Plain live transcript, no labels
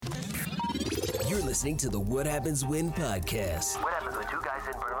listening to the What Happens When podcast. What happens when two guys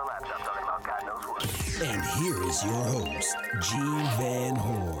sit in front of a laptop talking about God knows what? And here is your host, Gene Van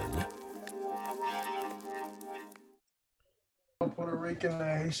Horn. Puerto Rican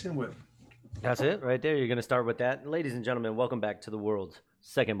Haitian with. That's it right there. You're going to start with that. Ladies and gentlemen, welcome back to the world's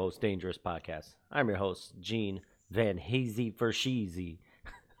second most dangerous podcast. I'm your host, Gene Van Hazy Verscheezy.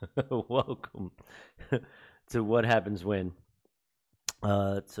 Welcome to What Happens When.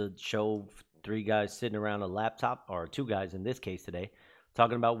 It's a show, three guys sitting around a laptop, or two guys in this case today,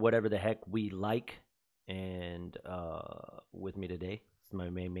 talking about whatever the heck we like. And with me today is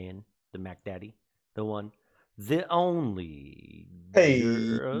my main man, the Mac Daddy, the one, the only,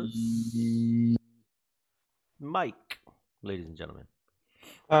 Mike, ladies and gentlemen.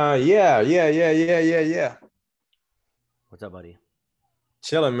 Yeah. What's up, buddy?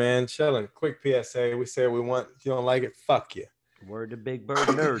 Chilling, man. Chilling. Quick PSA. We said we want, if you don't like it, fuck you. Word to Big Bird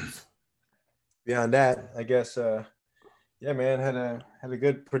Nerds. Beyond that, I guess, yeah, man, had a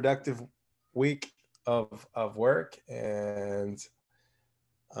good productive week of work. And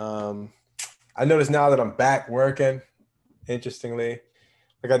I noticed now that I'm back working, interestingly,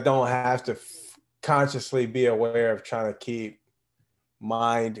 like I don't have to consciously be aware of trying to keep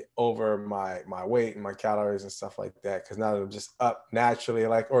mind over my weight and my calories and stuff like that, because now that I'm just up naturally,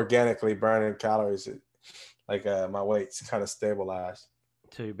 like organically burning calories, like my weight's kind of stabilized.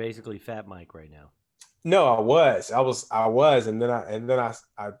 So you're basically Fat Mike right now. No, I was, and then I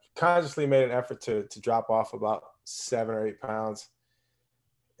consciously made an effort to drop off about 7 or 8 pounds,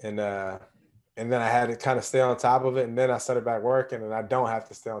 and then I had to kind of stay on top of it, and then I started back working, and I don't have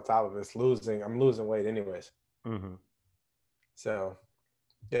to stay on top of it. I'm losing weight anyways. Mm-hmm. So,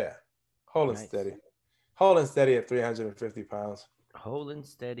 yeah, holding Nice. steady at 350 pounds. Holding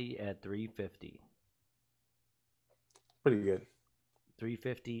steady at 350. Pretty good.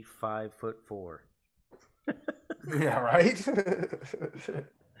 350, 5'4". Yeah, right.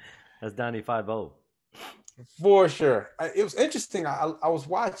 That's Donnie 5'0". For sure. It was interesting. I was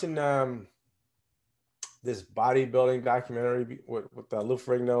watching this bodybuilding documentary with Lou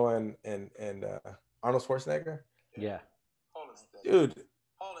Ferrigno and Arnold Schwarzenegger. Yeah. Dude,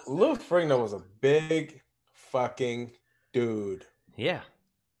 Lou Ferrigno was a big fucking dude. Yeah.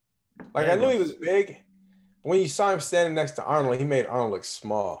 Like, I knew he was big. When you saw him standing next to Arnold, he made Arnold look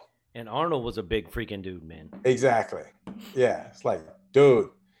small. And Arnold was a big freaking dude, man. Exactly. Yeah. It's like, dude,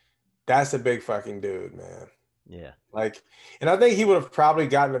 that's a big fucking dude, man. Yeah. Like, and I think he would have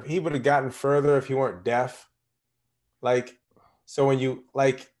gotten further if he weren't deaf. Like, so when you,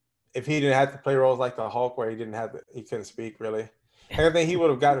 like, if he didn't have to play roles like the Hulk where he couldn't speak really. I think he would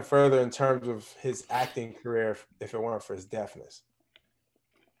have gotten further in terms of his acting career if it weren't for his deafness.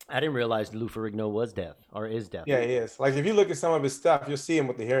 I didn't realize Lou Ferrigno was deaf or is deaf. Yeah, he is. Like, if you look at some of his stuff, you'll see him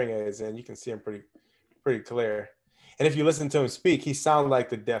with the hearing aids, and you can see him pretty clear. And if you listen to him speak, he sounds like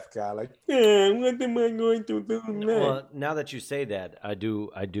the deaf guy. Like, yeah, what am I going to do now? Well, now that you say that, I do,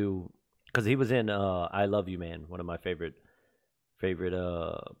 because he was in I Love You, Man, one of my favorite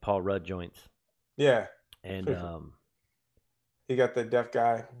Paul Rudd joints. Yeah. And he got the deaf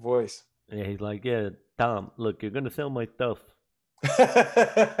guy voice. yeah, he's like, yeah, Tom, look, you're gonna sell my stuff.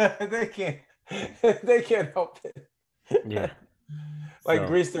 They can't help it. Yeah. Like So-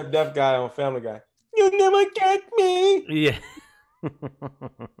 Greased Up Deaf Guy on Family Guy. You never get me. Yeah.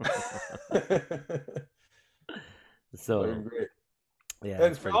 So Looking great. yeah, And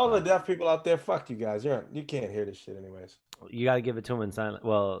it's for pretty all the fun. deaf people out there, fuck you guys. You can't hear this shit anyways. You gotta give it to him in silent.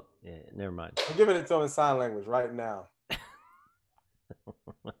 Well, yeah, never mind. I'm giving it to them in sign language right now.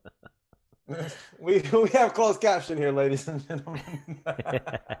 we have closed caption here, ladies and gentlemen.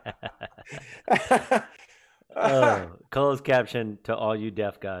 Closed caption to all you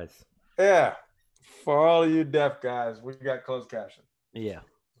deaf guys. Yeah, for all of you deaf guys, we got closed caption. Yeah.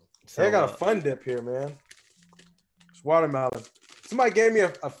 Hey, I got a fun dip here, man. It's watermelon. Somebody gave me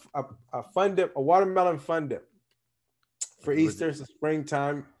a fun dip, a watermelon fun dip for Easter. It's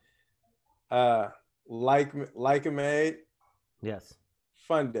springtime. Like a made Yes.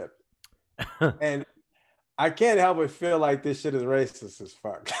 fun dip, and I can't help but feel like this shit is racist as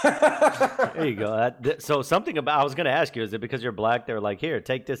fuck. There you go. So something about, I was going to ask you, is it because you're black? They're like, here,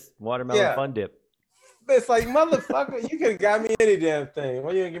 take this watermelon fun dip. It's like, motherfucker, you could have got me any damn thing.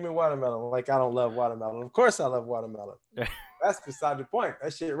 Why you didn't give me watermelon? Like, I don't love watermelon. Of course I love watermelon. That's beside the point.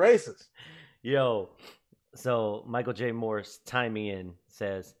 That shit racist. Yo, so Michael J. Morse, time me in,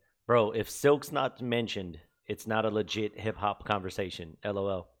 says, bro, if Silk's not mentioned, it's not a legit hip-hop conversation.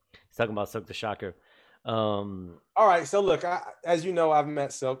 LOL. He's talking about Silk the Shocker. All right, so look, as you know, I've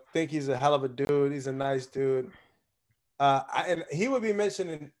met Silk. Think he's a hell of a dude. He's a nice dude. And he would be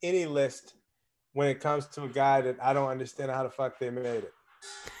mentioned in any list when it comes to a guy that I don't understand how the fuck they made it.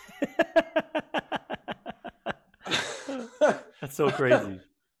 That's so crazy.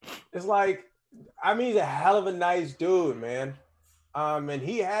 It's like, I mean, he's a hell of a nice dude, man. And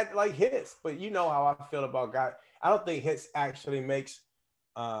he had like hits, but you know how I feel about guys. I don't think hits actually makes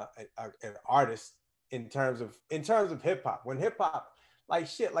an artist in terms of hip hop. When hip hop, like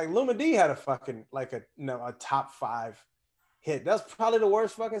shit, like Luma D had a fucking like a top 5 hit. That's probably the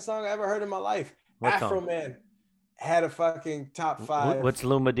worst fucking song I ever heard in my life. What Afro song? Man had a fucking top 5. What's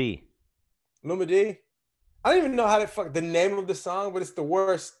Luma D? Luma D? I don't even know how to fuck the name of the song, but it's the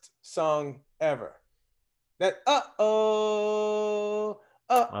worst song ever. That Oh,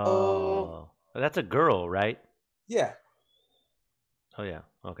 that's a girl, right? Yeah. Oh yeah.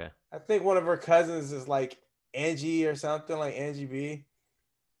 Okay. I think one of her cousins is like Angie or something, like Angie B.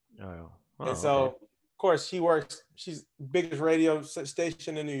 Oh. And so, of course, she's biggest radio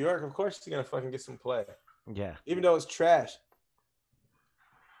station in New York. Of course, she's gonna fucking get some play. Yeah. Even though it's trash.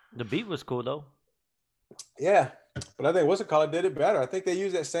 The beat was cool though. Yeah, but I think what's it called did it better. I think they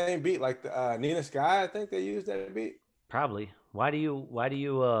used that same beat, like the Nina Sky. I think they used that beat. Probably. Why do you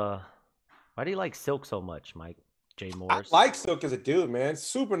like Silk so much, Mike? Jay Morris. I like Silk as a dude, man.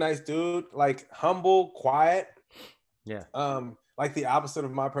 Super nice dude, like humble, quiet. Yeah. Like the opposite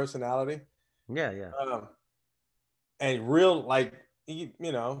of my personality. Yeah, yeah. And real, like you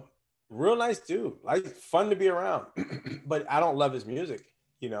know, real nice dude. Like fun to be around. But I don't love his music,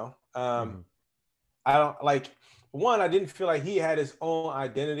 you know. I don't like one. I didn't feel like he had his own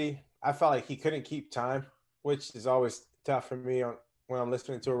identity. I felt like he couldn't keep time, which is always tough for me when I'm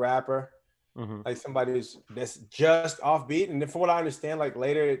listening to a rapper, like somebody that's just offbeat. And from what I understand, like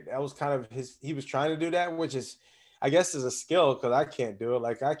later, that was kind of he was trying to do that, which is, I guess, is a skill because I can't do it.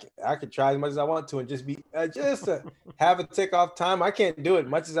 Like I could try as much as I want to and just be just to have a tick off time. I can't do it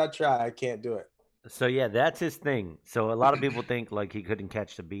much as I try. I can't do it. So yeah, that's his thing. So a lot of people think like he couldn't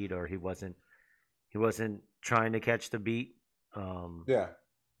catch the beat or he wasn't trying to catch the beat. Yeah.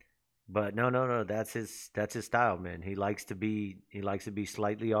 But no. That's his style, man. He likes to be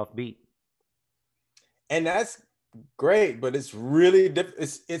slightly offbeat. And that's great, but it's really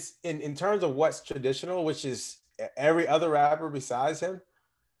it's in terms of what's traditional, which is every other rapper besides him.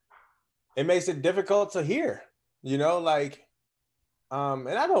 It makes it difficult to hear, you know, like and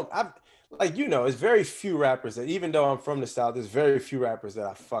I like, you know, it's very few rappers that, even though I'm from the South, there's very few rappers that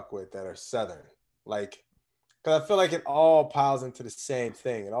I fuck with that are Southern. Like, because I feel like it all piles into the same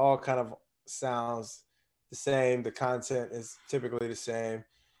thing. It all kind of sounds the same. The content is typically the same.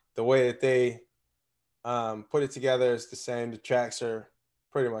 The way that they put it together is the same. The tracks are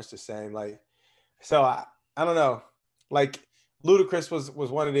pretty much the same. Like, so I don't know. Like, Ludacris was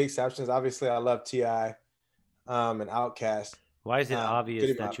one of the exceptions. Obviously, I love T.I. And Outkast. Why is it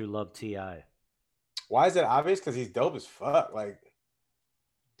obvious that you love T.I.? Why is it obvious? Because he's dope as fuck. Like,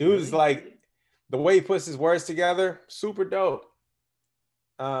 dude is like, the way he puts his words together, super dope.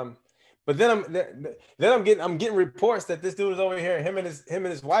 But then I'm getting reports that this dude is over here. Him and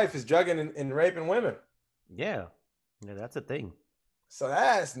his wife is drugging and raping women. Yeah, that's a thing. So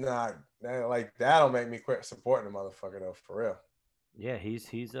that's not like, that'll make me quit supporting the motherfucker though, for real. Yeah, he's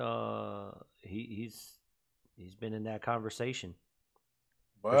been in that conversation,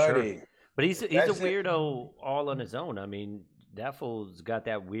 buddy. Sure. But he's a weirdo all on his own. I mean, that fool's got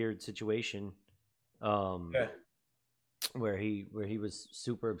that weird situation. Where he was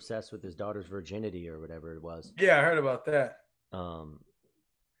super obsessed with his daughter's virginity or whatever it was. Yeah, I heard about that.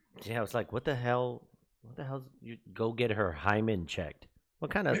 Yeah, I was like, what the hell? You go get her hymen checked?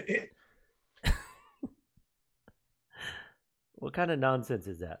 What kind of what kind of nonsense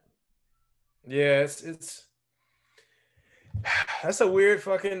is that? Yeah, it's that's a weird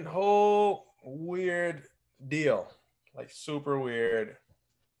fucking whole weird deal, like super weird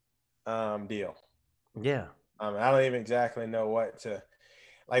deal. Yeah. I don't even exactly know what to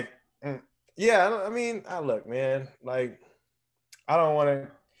like. Yeah, look, man, like, I don't want to,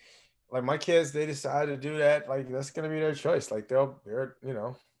 like, my kids, they decide to do that. Like, that's going to be their choice. Like, they're, you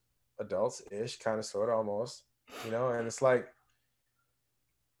know, adults-ish, kind of, sort of, almost, you know, and it's like,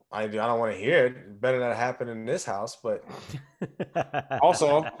 I don't want to hear it. It better not happen in this house, but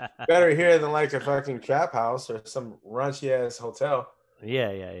also better here than like a fucking trap house or some raunchy ass hotel.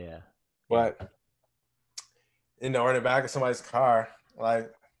 Yeah. But, you know, or in the back of somebody's car,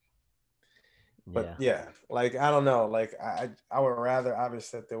 like, but yeah, like, I don't know, like, I would rather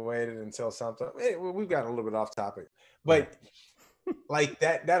obviously that they waited until something. We've got a little bit off topic, but like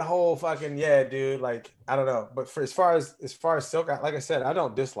that whole fucking, yeah, dude, like, I don't know. But for as far as Silk, like I said, I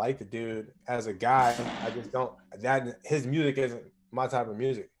don't dislike the dude as a guy. I just don't, that his music isn't my type of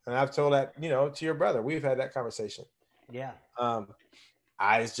music. And I've told that, to your brother. We've had that conversation. Yeah.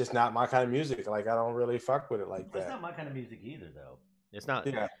 It's just not my kind of music. Like, I don't really fuck with it like that. It's not my kind of music either, though. It's not.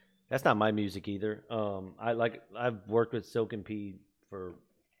 Yeah. That's not my music either. I've worked with Silk and P for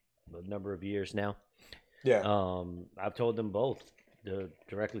a number of years now. Yeah. I've told them both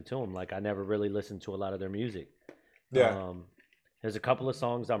directly to them. Like, I never really listened to a lot of their music. Yeah. There's a couple of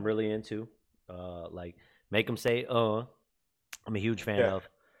songs I'm really into. Like Make 'Em Say I'm a huge fan of.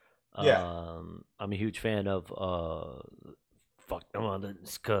 I'm a huge fan of Fuck Them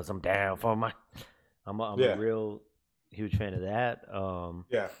Others, 'Cause I'm down for my. I'm a real huge fan of that.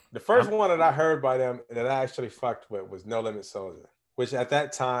 The first one that I heard by them that I actually fucked with was No Limit Soldier, which at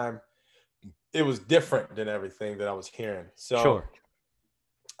that time it was different than everything that I was hearing. So sure.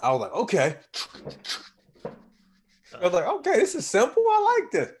 I was like, okay. I was like, okay, this is simple. I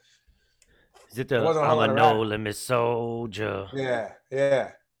like this. Is it the I'm a No Limit Soldier? Yeah,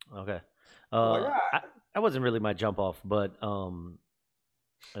 yeah. Okay. Like, that wasn't really my jump off, but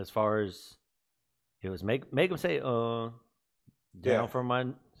as far as it was make 'em say down for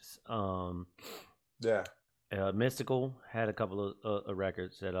my Mystical had a couple of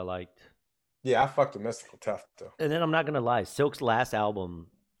records that I liked. Yeah, I fucked with Mystical tough though. And then I'm not gonna lie, Silk's last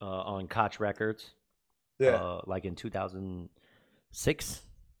album on Koch Records, like in 2006.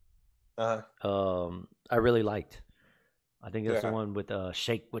 I really liked. I think that's the one with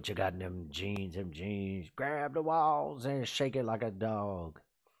shake what you got in them jeans, grab the walls and shake it like a dog.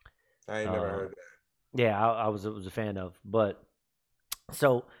 I ain't never heard that. Yeah, I was a fan of. But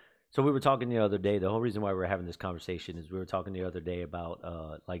so we were talking the other day. The whole reason why we're having this conversation is we were talking the other day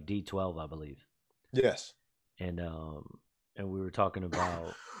about like D12, I believe. Yes. And we were talking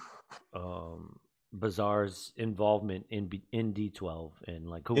about Bizarre's involvement in D12 and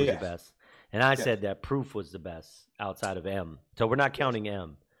like who was the best. And I said that Proof was the best outside of M. So we're not counting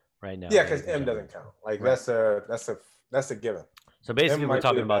M right now. Yeah, because M doesn't count. Like that's a given. So basically, we're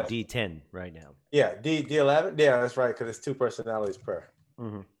talking about D10 right now. Yeah, D11. Yeah, that's right. Because it's 2 personalities per.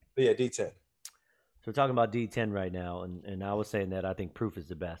 Mm-hmm. But yeah, D10. So we're talking about D10 right now, and I was saying that I think Proof is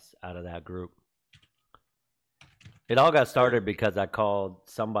the best out of that group. It all got started because I called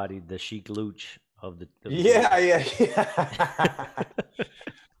somebody the Sheik Luch of the yeah.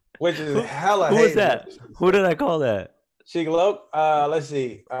 Which is hella. Who was that? Who did I call that? Sheik Luch. Let's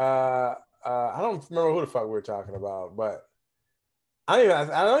see. I don't remember who the fuck we were talking about, but I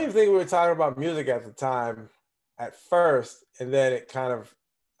don't even think we were talking about music at the time at first, and then it kind of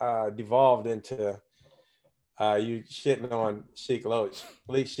devolved into you shitting on Sheik Luch.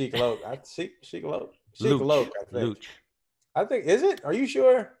 Sheik Luch. I think. Luch. I think, is it? Are you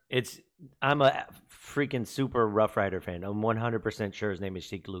sure? I'm a freaking super Rough Rider fan. I'm 100% sure his name is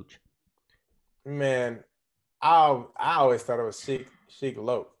Sheik Luch. Man, I always thought it was Sheik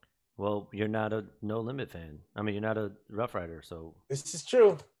Luch. Well, you're not a No Limit fan. I mean, you're not a Rough Rider, so this is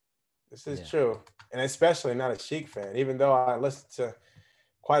true. This is true, and especially not a Sheik fan. Even though I listened to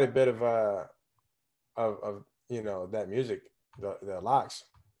quite a bit of that music, the Locks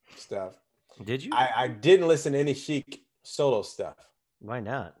stuff. Did you? I didn't listen to any Sheik solo stuff. Why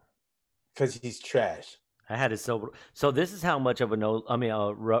not? Because he's trash. I had his solo. So this is how much of a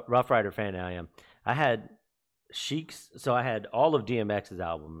Rough Rider fan I am. I had Sheik's. So I had all of DMX's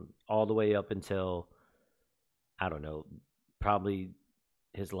album all the way up until, I don't know, probably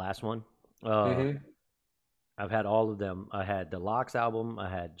his last one. I've had all of them. I had the Locks album. I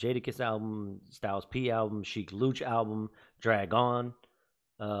had Jadakiss album, Styles P album, Sheik Luch album, Drag On.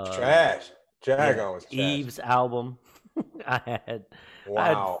 Trash. Drag On was trash. Eve's album. I had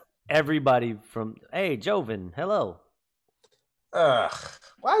everybody from. Hey, Joven, hello. Why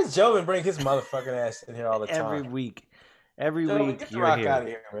does Joven bring his motherfucking ass in here all the time? Every week Joven, get the you're rock here. out of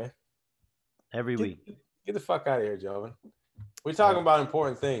here, man. Every week. Get the fuck out of here, Joven. We're talking about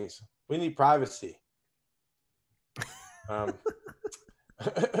important things. We need privacy. Let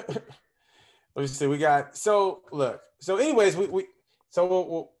me see. We got look. So, anyways, we'll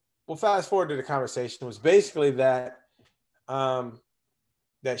fast forward to the conversation. It was basically that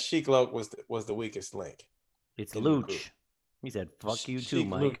that Sheik Luch was the weakest link. It's Luch. He said, "Fuck you too,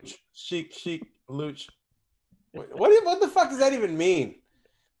 Mike." Luch. Sheik Luch. What the fuck does that even mean?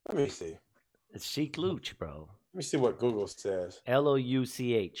 Let me see. It's Sheik Luch, bro. Let me see what Google says.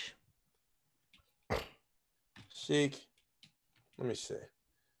 Louch. Sheik. Let me see.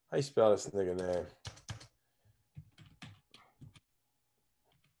 How you spell this nigga name?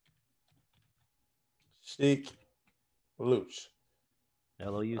 Sheik Luch.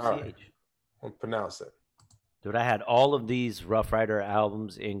 Louch. Right. I'll pronounce it. Dude, I had all of these Rough Rider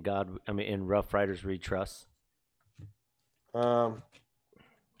albums in Rough Riders We Trust. Um,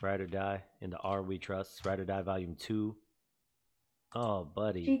 Ride or Die in the R We Trust. Ride or Die Volume 2. Oh,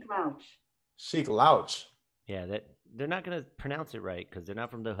 buddy. Sheik Louch. Sheik Louch. Yeah, they're not going to pronounce it right because they're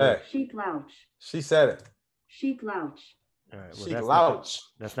not from the Hey, hood. Sheik Louch. she said it. Sheik Louch. All right, well, Sheik that's Louch.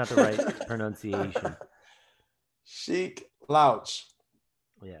 that's not the right pronunciation. Sheik Louch.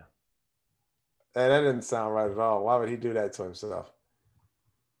 Yeah. Hey, that didn't sound right at all. Why would he do that to himself?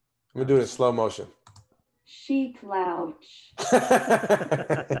 Let me do it in slow motion. Sheik Louch.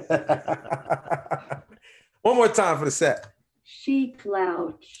 One more time for the set. Sheik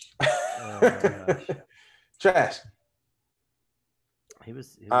Louch. Oh, my gosh. Trash. He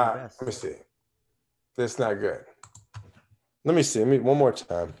was the best. Let me see. That's not good. Let me see. One more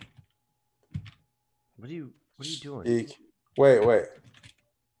time. What are you doing? Sheik. Wait.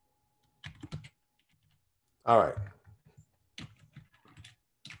 All right.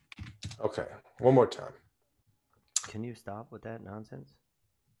 Okay. One more time. Can you stop with that nonsense?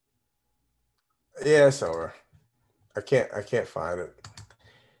 Yeah, it's over. I can't find it.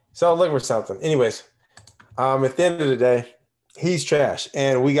 So looking for something. Anyways, at the end of the day, he's trash.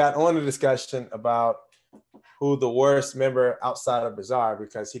 And we got on a discussion about who the worst member outside of Bizarre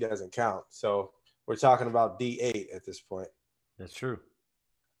because he doesn't count. So we're talking about D8 at this point. That's true.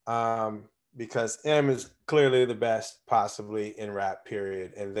 Because M is clearly the best possibly in rap,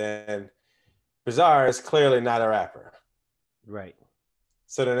 period. And then Bizarre is clearly not a rapper. Right.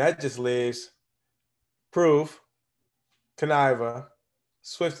 So then that just leaves Proof, Kaniva,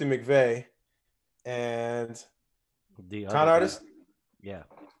 Swifty McVeigh, and The Con Artist? Yeah.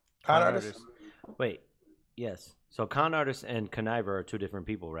 Con Artist? Wait. Yes. So Con Artist and Conniver are two different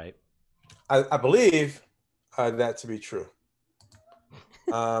people, right? I believe that to be true.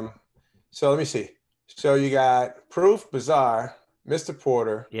 So let me see. So you got Proof, Bizarre, Mr.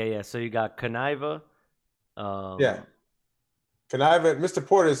 Porter. Yeah. So you got Conniva. Yeah. Conniva, Mr.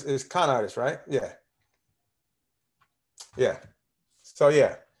 Porter is Con Artist, right? Yeah. Yeah. So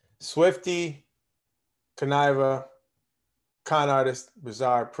yeah. Swifty, Conniva, Con Artist,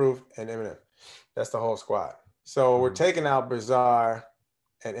 Bizarre, Proof, and Eminem. That's the whole squad. So we're taking out Bizarre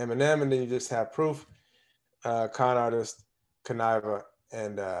and Eminem, and then you just have Proof, Con Artist, Conniva,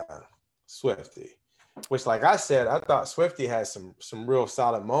 and Swifty. Which, like I said, I thought Swifty had some real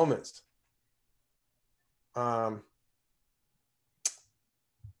solid moments.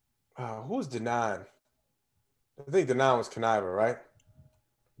 Who's Denon? I think Denon was Conniva, right?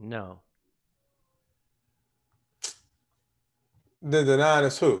 No. Then Denon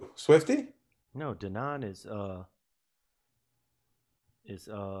is who? Swifty? No, Denon is Royce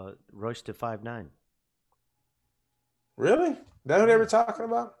to 5'9". Really? That who they were talking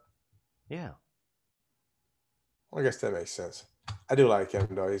about? Yeah. Well, I guess that makes sense. I do like him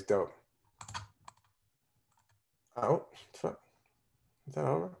though. He's dope. Oh, fuck. Is that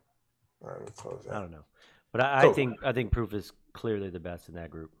over? All right, let me close that. I don't know. But I Cool. think Proof is clearly the best in that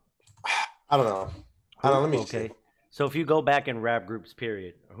group. I don't know. Let me Okay. see. So if you go back in rap groups,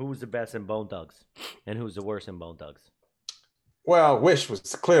 period, who's the best in Bone Thugs, and who's the worst in Bone Thugs? Well, Wish was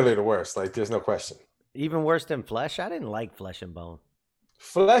clearly the worst. Like, there's no question. Even worse than Flesh? I didn't like Flesh and Bone.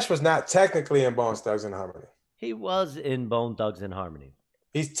 Flesh was not technically in Bone Thugs and Harmony. He was in Bone Thugs and Harmony.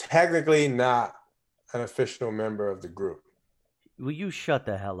 He's technically not an official member of the group. Will you shut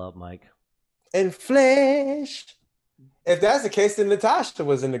the hell up, Mike? And Flesh. If that's the case, then Natasha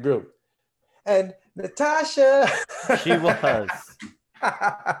was in the group. And Natasha. She was.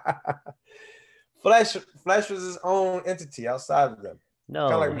 Flesh was his own entity outside of them. No,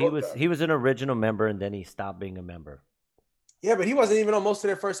 Kinda like he was an original member, and then he stopped being a member. Yeah, but he wasn't even on most of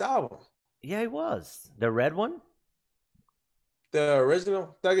their first album. Yeah, he was. The red one? The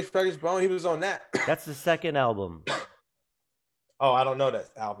original Thuggish Bone, he was on that. That's the second album. Oh, I don't know that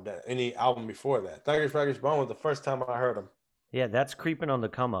album. Any album before that. Thuggish Bone was the first time I heard him. Yeah, that's Creeping on the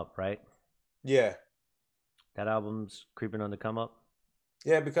Come Up, right? Yeah. That album's Creeping on the Come Up?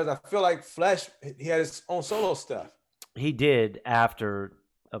 Yeah, because I feel like Flesh, he had his own solo stuff. He did after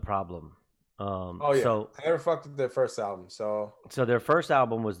A Problem. Oh, yeah. So I never fucked with their first album, so. So their first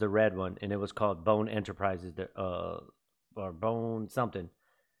album was the red one, and it was called Bone Enterprises, or Bone something. And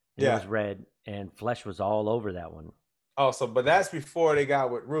Yeah. It was red, and Flesh was all over that one. Oh, but that's before they got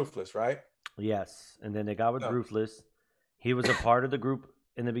with Ruthless, right? Yes, and then they got with Oh. Ruthless. He was a part of the group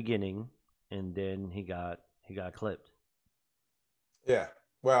in the beginning, and then he got clipped. Yeah.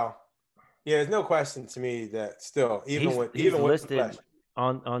 Well, yeah, there's no question to me that still, He's with listed Flesh.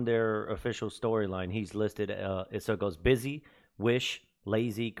 on their official storyline. He's listed. So it goes Busy, Wish,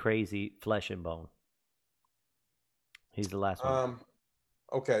 Lazy, Crazy, Flesh and Bone. He's the last one.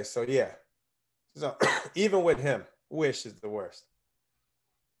 Okay, so yeah. So even with him, Wish is the worst.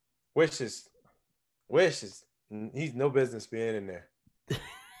 Wish is he's no business being in there.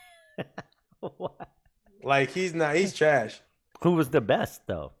 What? Like he's trash. Who was the best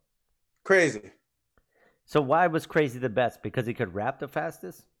though? Crazy. So why was Crazy the best? Because he could rap the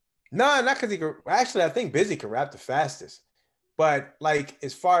fastest? No, not because he could. Actually, I think Busy could rap the fastest. But like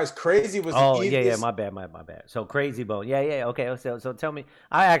as far as Crazy was, Oh the yeah, easiest, my bad. So Crazy Bone, yeah, okay. So tell me,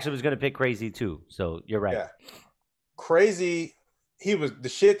 I actually was gonna pick Crazy too. So you're right. Yeah. Crazy. He was the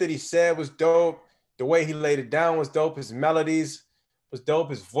shit that he said was dope. The way he laid it down was dope. His melodies was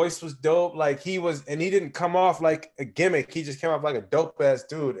dope. His voice was dope. Like he was, and he didn't come off like a gimmick. He just came off like a dope ass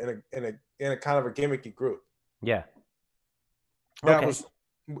dude in a kind of a gimmicky group. Yeah. That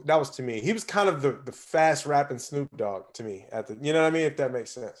was to me. He was kind of the fast rapping Snoop Dogg to me you know what I mean? If that makes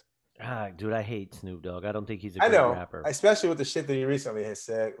sense. Dude, I hate Snoop Dogg. I don't think he's a I good know, rapper. especially with the shit that he recently has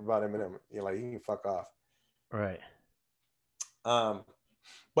said about Eminem. You're like, you can fuck off. Right.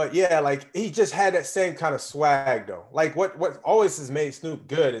 But yeah, like he just had that same kind of swag though. Like what always has made Snoop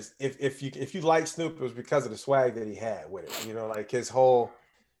good is if you like Snoop, it was because of the swag that he had with it. You know, like his whole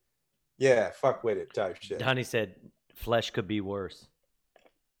fuck with it type shit. Donnie said Flesh could be worse.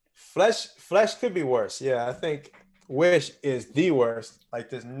 Flesh could be worse. Yeah, I think Wish is the worst. Like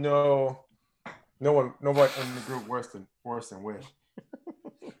there's nobody in the group worse than Wish.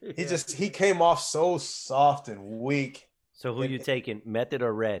 He came off so soft and weak. So who you taking, Method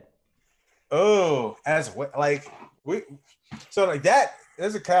or Red? Oh, like that.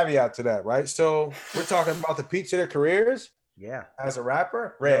 There's a caveat to that, right? So we're talking about the peaks of their careers. Yeah. As a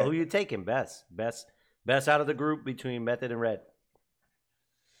rapper, So Red. who you taking best out of the group between Method and Red?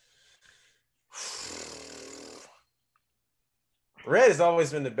 Red has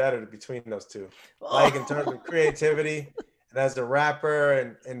always been the better between those two. Like in terms of creativity and as a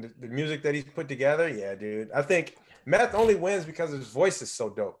rapper and the music that he's put together. Yeah, dude. I think Meth only wins because his voice is so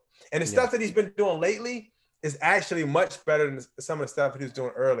dope. And the stuff that he's been doing lately is actually much better than some of the stuff he was doing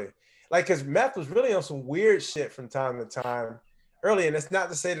early. Like, because Meth was really on some weird shit from time to time early. And it's not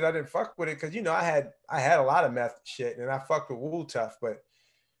to say that I didn't fuck with it, because, you know, I had a lot of Meth shit and I fucked with Wu Tough. But,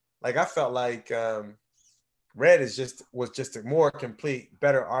 like, I felt like Red was just a more complete,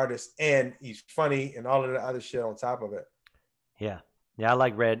 better artist. And he's funny and all of the other shit on top of it. Yeah. Yeah, I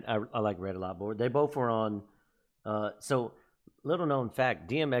like Red. I like Red a lot more. They both were on. So, little known fact,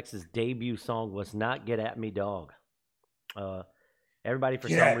 DMX's debut song was not Get At Me Dog. Everybody for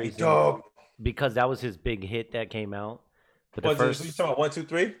some reason, dog. Because that was his big hit that came out. But you talking about 1, 2,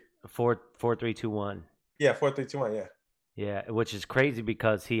 3? 4, 3, 2, 1. Yeah, 4, 3, 2, 1, yeah. Yeah, which is crazy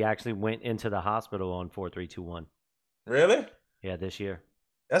because he actually went into the hospital on 4, 3, 2, 1. Really? Yeah, this year.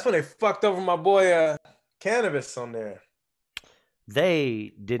 That's when they fucked over my boy Cannabis on there.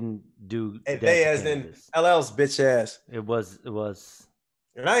 They didn't do. They as in LL's bitch ass. It was.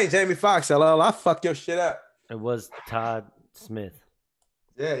 And I ain't Jamie Foxx, LL. I fuck your shit up. It was Todd Smith.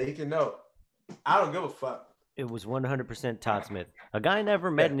 Yeah, he can know. I don't give a fuck. It was 100% Todd Smith. A guy I never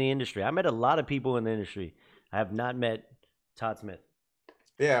met in the industry. I met a lot of people in the industry. I have not met Todd Smith.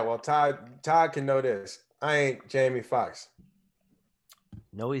 Yeah, well, Todd can know this. I ain't Jamie Foxx.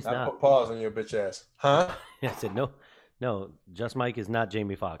 No, he's I not. put pause on your bitch ass. Huh? I said no. Just Mike is not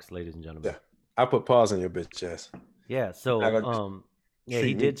Jamie Foxx, ladies and gentlemen. Yeah, I put pause on your bitch ass. Yeah. So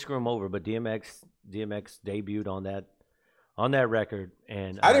he did screw him over, but DMX debuted on that record,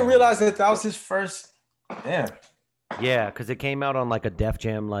 and I didn't realize that was his first. Damn. Yeah, because it came out on like a Def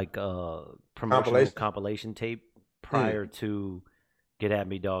Jam promotional compilation tape prior to Get At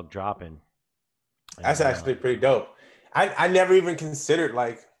Me Dog dropping. That's actually pretty dope. I never even considered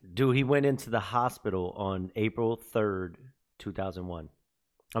like. Dude, he went into the hospital on April 3rd, 2001.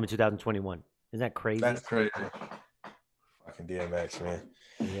 2021. Isn't that crazy? That's crazy. Fucking DMX, man.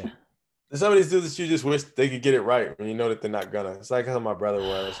 Yeah. There's some of these dudes that you just wish they could get it right when you know that they're not gonna. It's like how my brother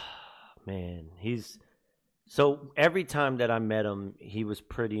was. Man, so every time that I met him, he was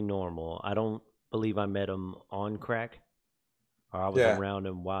pretty normal. I don't believe I met him on crack, or I was around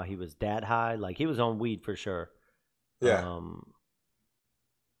him while he was that high. Like he was on weed for sure. Yeah.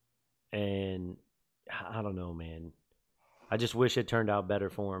 And I don't know, man. I just wish it turned out better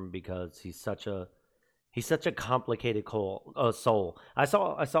for him because he's such a complicated soul. I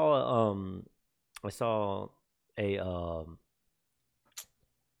saw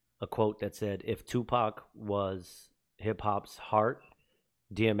a quote that said, if Tupac was hip hop's heart,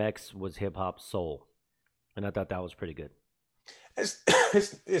 DMX was hip hop's soul. And I thought that was pretty good. It's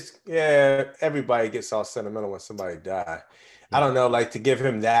everybody gets all sentimental when somebody die. I don't know, like to give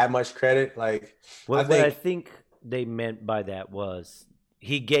him that much credit. Like what I think they meant by that was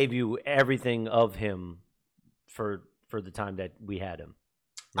he gave you everything of him for the time that we had him.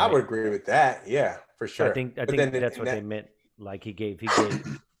 I would agree with that. Yeah, for So sure. I think But that's then what they meant. Like he gave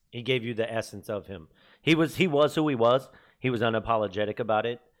you the essence of him. He was who he was. He was unapologetic about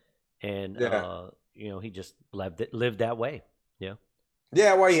it, and Yeah. he just lived that way. Yeah,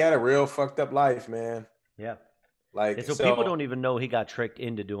 Yeah, well, he had a real fucked up life, man. yeah. Like, And so people don't even know he got tricked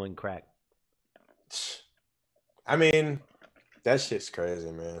into doing crack. I mean, that shit's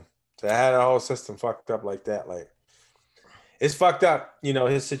crazy, man. To have the whole system fucked up like that, like, it's fucked up.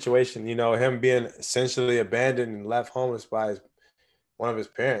 His situation. Him being essentially abandoned and left homeless by one of his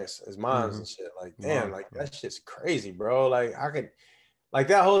parents, his moms and shit. Like, damn, like that shit's crazy, bro. Like, like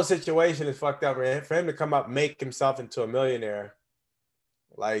that whole situation is fucked up, man. For him to come up, make himself into a millionaire,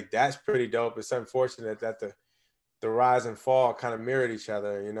 like that's pretty dope. It's unfortunate that the rise and fall kind of mirrored each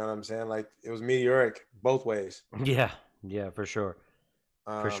other. You know what I'm saying? Like it was meteoric both ways. Yeah, for sure,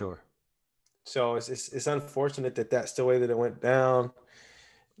 for sure. So it's unfortunate that that's the way that it went down,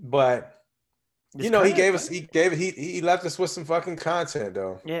 but he left us with some fucking content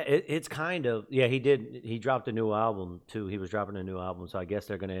though. Yeah, it's kind of he did. He dropped a new album too. He was dropping a new album, so I guess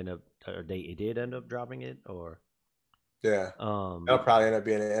they're gonna end up, or they did end up dropping it, or yeah, that'll probably end up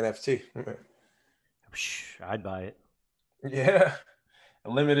being an NFT. I'd buy it. Yeah, a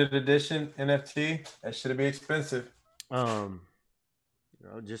limited edition NFT. That should be expensive.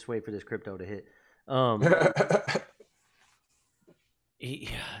 Just wait for this crypto to hit.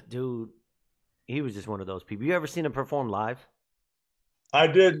 Dude, he was just one of those people. You ever seen him perform live? I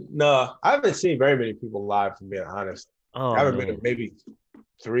did. No, I haven't seen very many people live, to be honest. Oh, I haven't been to maybe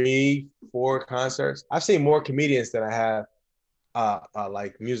 3-4 concerts. I've seen more comedians than I have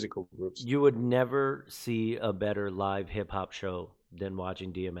like musical groups. You would never see a better live hip hop show than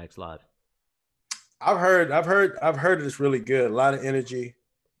watching DMX live. I've heard it's really good. A lot of energy.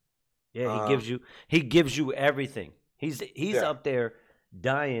 Yeah, he gives you everything. He's up there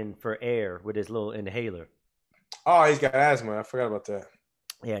dying for air with his little inhaler. Oh, he's got asthma. I forgot about that.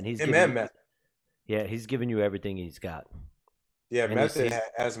 Yeah, and he's giving you everything he's got. Yeah, Method had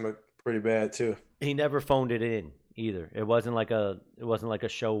asthma pretty bad too. He never phoned it in either. It wasn't like a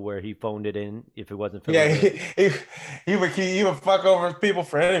show where he phoned it in if it wasn't. He would fuck over people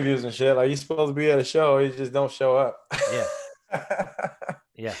for interviews and shit. Like he's supposed to be at a show, he just don't show up. Yeah,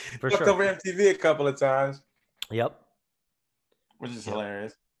 yeah, for Fucked sure. over MTV a couple of times. Yep, which is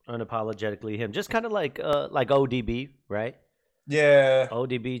hilarious. Unapologetically him, just kind of like ODB, right? Yeah,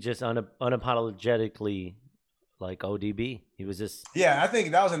 ODB just unapologetically like ODB. He was just I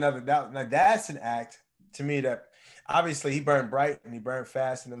think that was that's an act to me that obviously he burned bright and he burned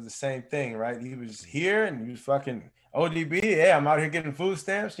fast and it was the same thing, right? He was here and he was fucking ODB. Yeah, I'm out here getting food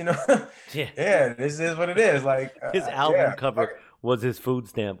stamps, Yeah, this is what it is. Like his album cover was his food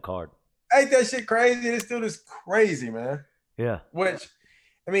stamp card. Ain't that shit crazy? This dude is crazy, man. Yeah. Which,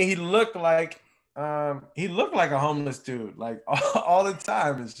 I mean, he looked like a homeless dude, like all the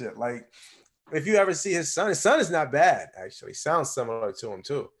time and shit. Like, if you ever see his son is not bad, actually. Sounds similar to him,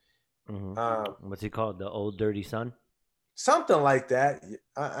 too. Mm-hmm. What's he called? The Old Dirty Son? Something like that.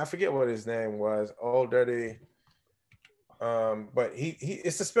 I forget what his name was. Old Dirty. But he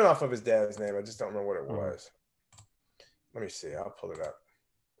it's a spinoff of his dad's name. I just don't remember what it was. Let me see. I'll pull it up.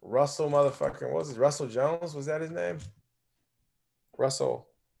 Russell motherfucking, what was it? Russell Jones? Was that his name? Russell.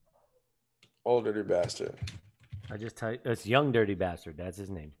 Old Dirty Bastard. I just typed, it's Young Dirty Bastard. That's his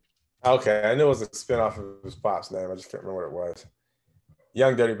name. Okay, I knew it was a spinoff of his pop's name. I just can't remember what it was.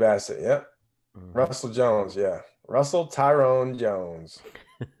 Young Dirty Bastard, yep. Russell Jones, yeah. Russell Tyrone Jones.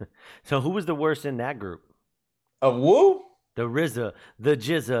 So who was the worst in that group? Of Wu? The RZA, the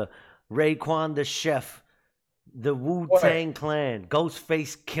Jizza, Raekwon the Chef, the Wu-Tang Clan,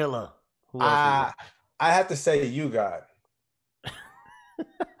 Ghostface Killer. Who else was it? I have to say You God.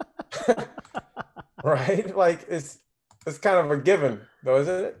 Right? Like it's kind of a given, though,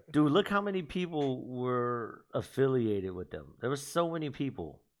 isn't it? Dude, look how many people were affiliated with them. There were so many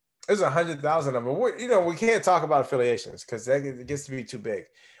people. There's 100,000 of them. We can't talk about affiliations because it gets to be too big.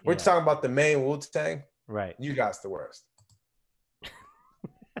 We're talking about the main Wu-Tang. Right. You God's the worst.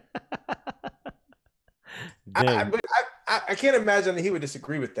 I can't imagine that he would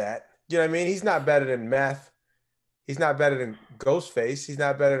disagree with that. You know what I mean? He's not better than Meth. He's not better than Ghostface. He's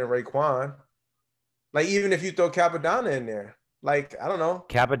not better than Raekwon. Like, even if you throw Capadonna in there, like, I don't know.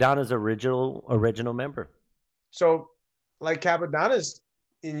 Capadonna's original member. So, like, Capadonna's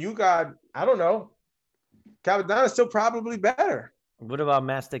in You God, I don't know. Capadonna's still probably better. What about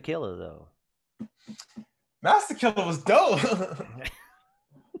Master Killer, though? Master Killer was dope.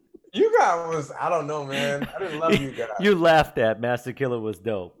 You God was, I don't know, man. I didn't love You God. You laughed at Master Killer was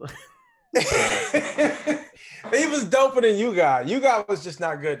dope. He was doper than you got. You got was just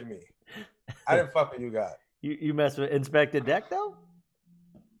not good to me. I didn't fuck with you got. You messed with Inspector Deck though?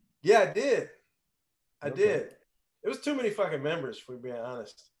 Yeah, I did. I Okay. did. It was too many fucking members, for being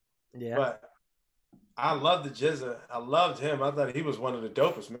honest. Yeah. But I loved the Jizza. I loved him. I thought he was one of the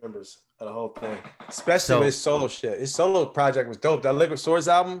dopest members of the whole thing. Especially with his solo shit. His solo project was dope. That Liquid Swords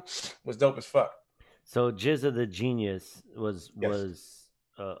album was dope as fuck. So Jizza the Genius was Yes.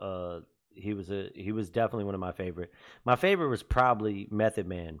 he was definitely one of my favorite. My favorite was probably Method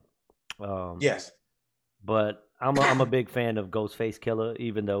Man. Yes. But I'm a big fan of Ghostface Killer,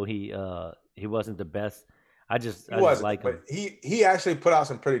 even though he wasn't the best. I just like him. But he actually put out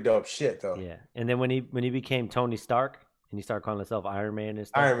some pretty dope shit though. Yeah, and then when he became Tony Stark and he started calling himself Iron Man and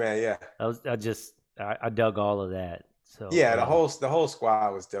stuff. Iron Man, yeah. I dug all of that. So Yeah, the whole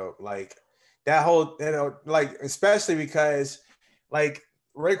squad was dope. Like that whole, like especially because like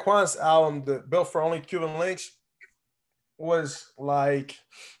Raekwon's album, the Built for Only Cuban Links, was like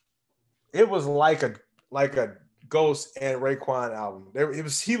it was like a Ghost and Raekwon album.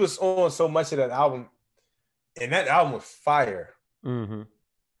 He was on so much of that album, and that album was fire. Mm-hmm.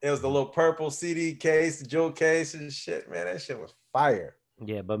 It was the little purple CD case, the jewel case, and shit. Man, that shit was fire.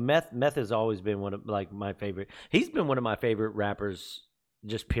 Yeah, but Meth has always been one of like my favorite. He's been one of my favorite rappers.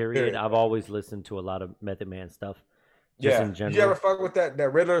 Just period. I've always listened to a lot of Method Man stuff. Just in general. Did you ever fuck with that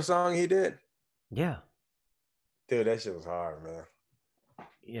Riddler song he did? Yeah. Dude, that shit was hard, man.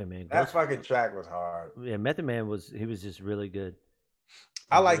 Yeah, man. That fucking track was hard. Yeah, Method Man was just really good.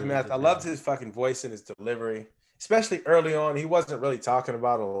 I like Meth. I loved his fucking voice and his delivery, especially early on. He wasn't really talking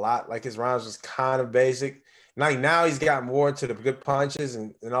about it a lot. Like his rhymes was kind of basic. Like now he's got more into the good punches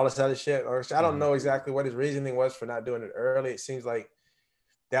and all this other shit. Or I don't know exactly what his reasoning was for not doing it early. It seems like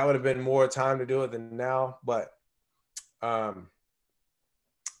that would have been more time to do it than now. But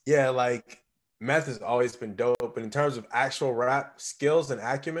yeah, like Meth has always been dope. But in terms of actual rap skills and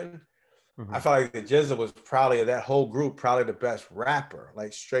acumen, I felt like the Jizza was probably of that whole group, probably the best rapper.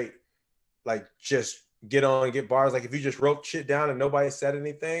 Like straight, like just get on, get bars. Like if you just wrote shit down and nobody said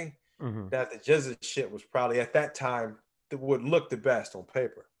anything, that the Jizza shit was probably at that time that would look the best on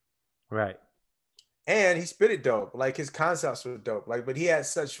paper. Right. And he spit it dope. Like his concepts were dope. Like, but he had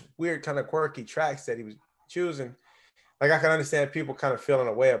such weird kind of quirky tracks that he was choosing. Like I can understand people kind of feeling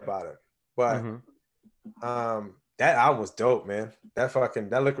a way about it. But that album was dope, man.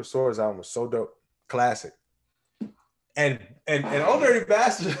 That Liquid Swords album was so dope. Classic. And Old Dirty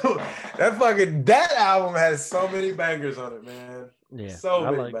Bastard, that album has so many bangers on it, man. Yeah.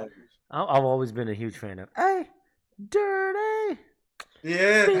 So many bangers. I've always been a huge fan of Hey, Dirty.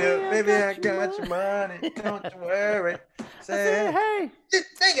 Yeah, dude. Baby, I got your money. Don't you worry. Say, hey.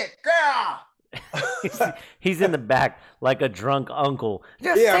 Just sing it, girl. He's in the back like a drunk uncle.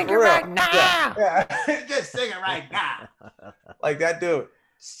 Just Yeah, sing it for real. right now. Yeah. Just sing it right now. Like that dude.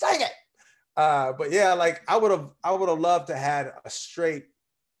 Sing it. But yeah, like I would have loved to had a straight,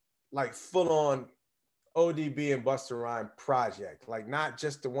 like full-on ODB and Busta Rhymes project. Like not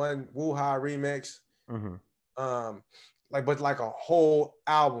just the one Woo-Ha remix. But like a whole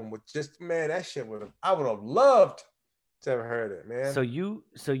album with just, man, that shit I would have loved to have heard it, man. So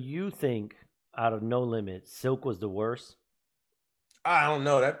you think out of No Limit, Silk was the worst? I don't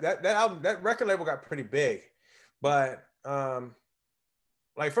know. That album, that record label got pretty big. But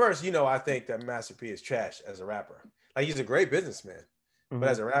like first, I think that Master P is trash as a rapper. Like he's a great businessman. But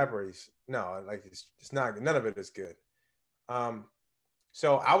as a rapper, it's not, none of it is good.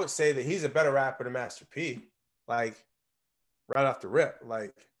 So I would say that he's a better rapper than Master P, like right off the rip.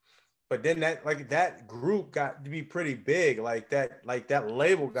 Like, but then that group got to be pretty big. Like that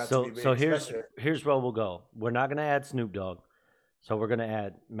label got to be big. So here's where we'll go. We're not gonna add Snoop Dogg. So we're gonna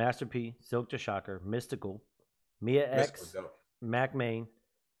add Master P, Silk the Shocker, Mystical, Mia X, Mac Main,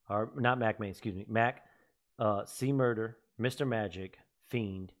 or not Mac Main, excuse me, Mac, C Murder, Mr. Magic,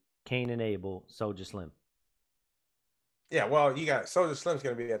 Fiend, Cain and Abel, Soulja Slim. Yeah, well, you got Soulja Slim's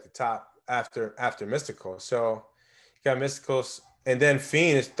gonna be at the top after Mystical. So you got Mystical, and then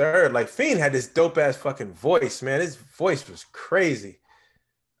Fiend is third. Like Fiend had this dope ass fucking voice, man. His voice was crazy.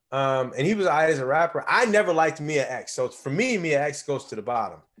 And he was as a rapper. I never liked Mia X. So for me, Mia X goes to the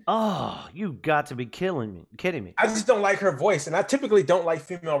bottom. Oh, you got to be kidding me. I just don't like her voice. And I typically don't like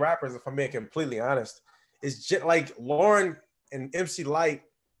female rappers, if I'm being completely honest. It's just like Lauren and MC Lyte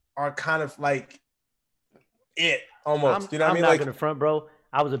are kind of like it almost. You know what I mean? I'm not gonna front, bro.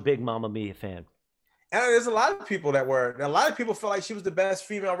 I was a big Mamma Mia fan. And there's a lot of people that were. A lot of people felt like she was the best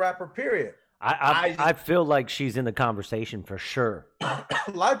female rapper, period. I feel like she's in the conversation for sure. A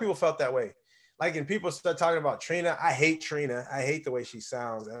lot of people felt that way. like, and people start talking about Trina. I hate Trina. I hate the way she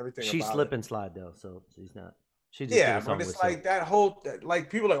sounds. Everything She about slip it. and slide though, so she's not. She just did Yeah, a song but with it's like that whole like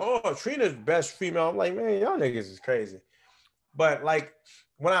people like, oh, Trina's best female. I'm like, man, y'all niggas is crazy. But like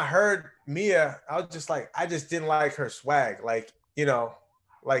when I heard Mia, I was just like, I just didn't like her swag. Like,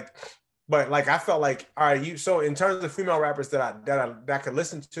 like, but like I felt like, all right, you. So in terms of female rappers that I could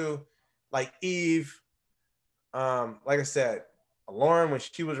listen to, like Eve, like I said, Lauren when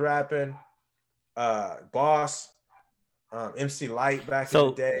she was rapping, Boss, MC Light back in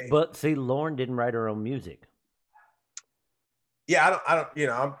the day. But see, Lauren didn't write her own music. Yeah, I don't,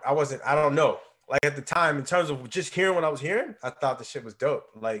 I don't know. Like at the time, in terms of just hearing what I was hearing, I thought the shit was dope.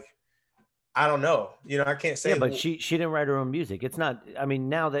 Like, I don't know. I can't say. Yeah, but she didn't write her own music. It's not. I mean,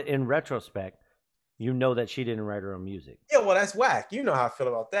 now that in retrospect, you know that she didn't write her own music. Yeah, well, that's whack. You know how I feel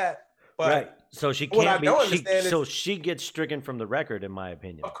about that. But right. So she can't be. She gets stricken from the record, in my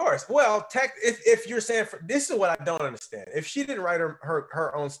opinion. Of course. Well, if you're saying this is what I don't understand. If she didn't write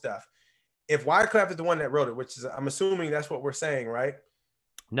her own stuff, if Wyclef is the one that wrote it, which is I'm assuming that's what we're saying, right?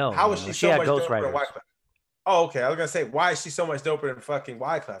 No. How is she so much doper than Wyclef? Oh, okay. I was gonna say, why is she so much doper than fucking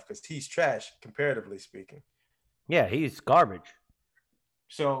Wyclef? Because he's trash, comparatively speaking. Yeah, he's garbage.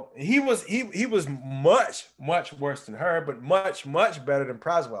 So he was much worse than her, but much better than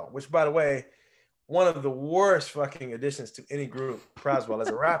Proswell, which, by the way, one of the worst fucking additions to any group. Proswell as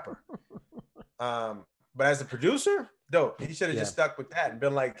a rapper, but as a producer, dope. He should have just stuck with that and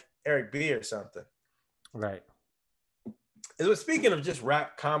been like Eric B or something. Right. It was speaking of just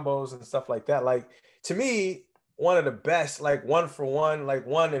rap combos and stuff like that. Like to me, one of the best, like 1-for-1, like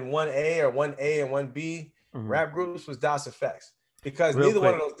 1 and 1A or 1A and 1B rap groups was Das EFX. Because neither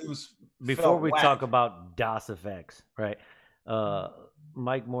one of those dudes. Before we talk about Das EFX, right?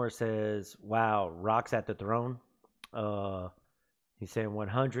 Mike Moore says, "Wow, Rock's at the throne." He's saying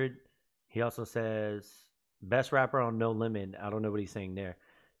 100. He also says best rapper on No Limit. I don't know what he's saying there.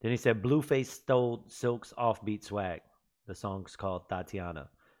 Then he said Blueface stole Silk's offbeat swag. The song's called Tatiana.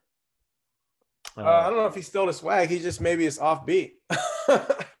 I don't know if he stole the swag. He just maybe it's offbeat.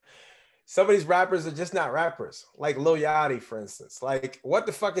 Some of these rappers are just not rappers. Like Lil Yachty, for instance. Like, what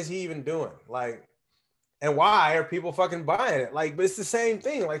the fuck is he even doing? Like, and why are people fucking buying it? Like, but it's the same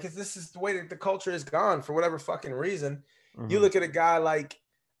thing. Like, this is the way that the culture is gone for whatever fucking reason. You look at a guy like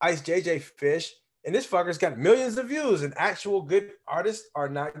Ice JJ Fish, and this fucker's got millions of views, and actual good artists are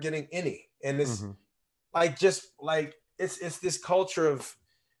not getting any. And it's like just like it's this culture of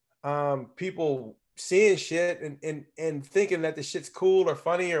people seeing shit and thinking that the shit's cool or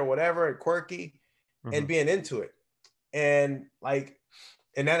funny or whatever and quirky and being into it. And like,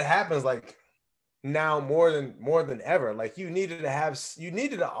 and that happens like now more than ever. Like you needed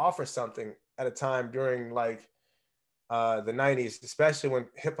to offer something at a time during like the 90s, especially when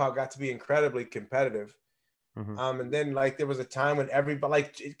hip hop got to be incredibly competitive. And then like there was a time when everybody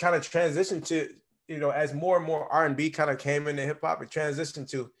like it kind of transitioned to, as more and more R&B kind of came into hip hop, it transitioned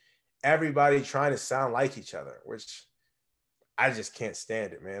to everybody trying to sound like each other, which I just can't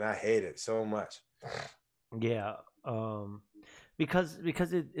stand it, man. I hate it so much. Yeah. Because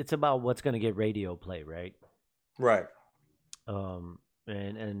it's about what's going to get radio play, right? Right.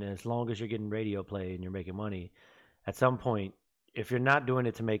 And as long as you're getting radio play and you're making money, at some point, if you're not doing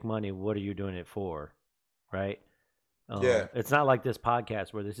it to make money, what are you doing it for? Right. Yeah. It's not like this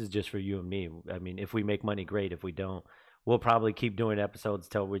podcast where this is just for you and me. I mean, if we make money, great. If we don't, we'll probably keep doing episodes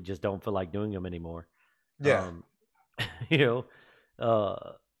till we just don't feel like doing them anymore. Yeah.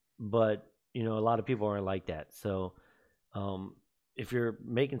 But a lot of people aren't like that. So, if you're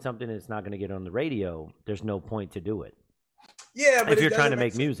making something that's not going to get on the radio, there's no point to do it. Yeah, but if you're trying to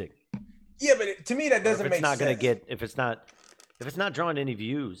make music. Yeah, but to me that doesn't make sense. If it's not drawing any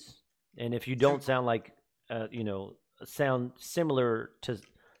views, and if you don't sound like, sound similar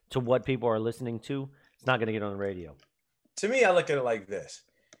to what people are listening to, it's not going to get on the radio. To me, I look at it like this.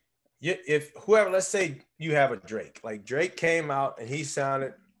 If whoever, let's say you have a Drake, like Drake came out and he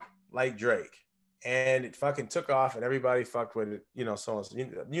sounded like Drake and it fucking took off and everybody fucked with it, so on.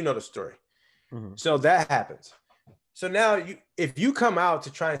 You know the story. So that happens. So now if you come out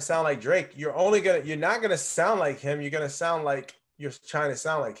to try and sound like Drake, you're not going to sound like him. You're going to sound like you're trying to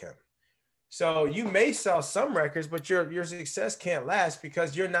sound like him. So you may sell some records, but your success can't last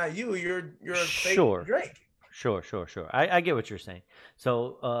because you're not you. You're a fake Drake. Sure. I get what you're saying.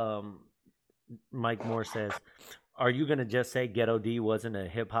 So Mike Moore says, are you going to just say Ghetto D wasn't a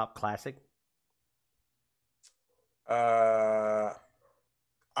hip hop classic? I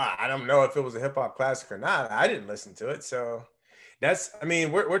don't know if it was a hip hop classic or not. I didn't listen to it. So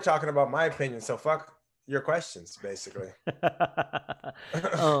we're talking about my opinion. So fuck your questions, basically.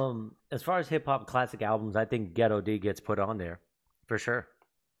 As far as hip hop classic albums, I think Ghetto D gets put on there for sure.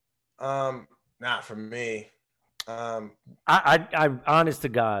 Not for me. I'm honest to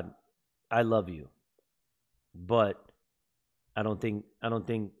God, I love you, but I don't think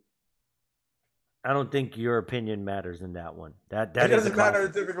your opinion matters in that one. That It is a doesn't matter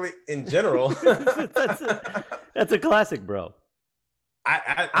classic. typically in general. That's a classic, bro.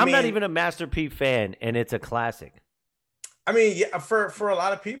 I'm not mean, even a Master P fan, and it's a classic. I mean, yeah, for a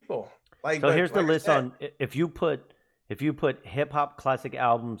lot of people. Like, So but here's the like I list said, on if you put hip hop classic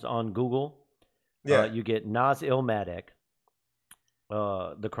albums on Google, Yeah, you get Nas Illmatic,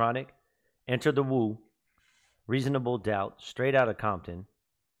 The Chronic, Enter the Woo, Reasonable Doubt, Straight Outta Compton,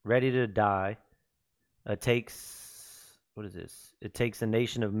 Ready to Die. It takes what is this? It takes a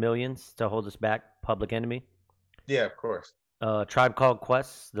nation of millions to hold us back. Public Enemy, yeah, of course. Tribe Called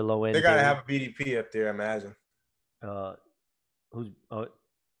Quest, The Low End. They gotta Theory. have a BDP up there. I imagine. Who's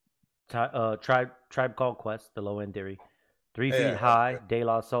Tribe Called Quest, The Low End Theory, 3 Yeah, Feet yeah, High, okay. De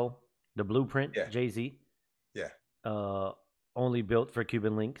La Soul, The Blueprint, Yeah. Jay-Z, Yeah, Only Built for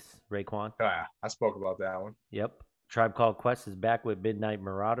Cuban Links, Raekwon. I spoke about that one. Yep. Tribe Called Quest is back with Midnight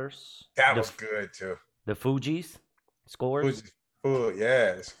Marauders. That the, was good too. The Fugees, Scores, Food,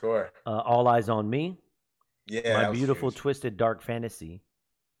 yeah, the score. All Eyes on Me, Yeah, My that was Beautiful huge. Twisted Dark Fantasy,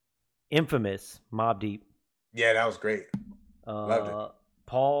 Infamous, Mobb Deep, Yeah, that was great. Loved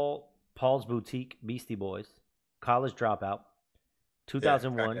Paul's Boutique, Beastie Boys, College Dropout,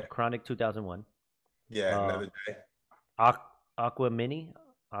 2001, okay. Chronic 2001, Yeah, another day. Aquamini,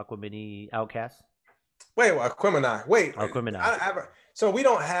 Outcast. Wait, Aquemini. Wait, Aquemini. so we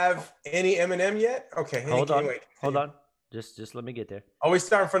don't have any Eminem yet? Okay, Hold on, wait. hold on. Just let me get there. Are we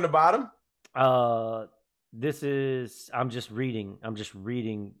starting from the bottom? This is I'm just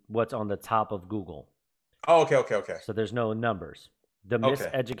reading what's on the top of Google. Oh, okay. So there's no numbers. The Okay.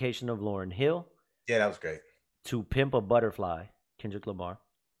 Miseducation of Lauryn Hill, Yeah, that was great. To Pimp a Butterfly, Kendrick Lamar.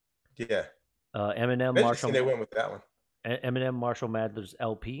 Yeah, Eminem, interesting they went with that one. Eminem, Marshall Mathers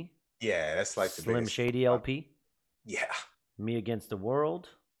LP, Yeah, that's like the Slim biggest. Shady LP, Yeah, Me Against the World,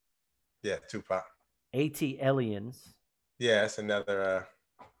 Tupac. AT Aliens, Yeah, that's another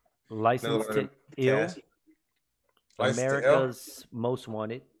Licensed one to of them Ill, cats. Licensed to Ill? America's Most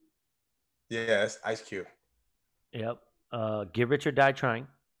Wanted. Yeah, that's Ice Cube. Yep. Get Rich or Die Trying.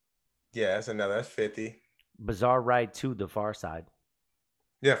 Yeah, that's 50. Bizarre Ride to The Far Side.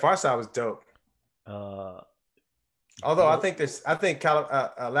 Yeah, Far Side was dope. Although I think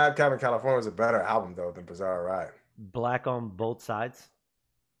Lab Cabin California is a better album though than Bizarre Ride. Black on Both Sides.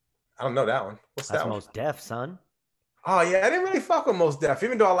 I don't know that one. What's That's that one? Most Def, son. Oh yeah, I didn't really fuck with Mos Def,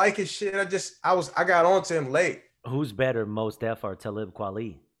 even though I like his shit. I got onto him late. Who's better, Most Def or Talib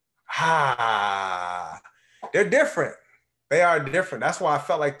Kweli? They're different. They are different. That's why I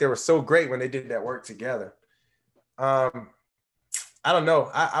felt like they were so great when they did that work together. I don't know.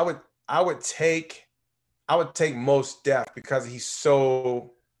 I would take Mos Def because he's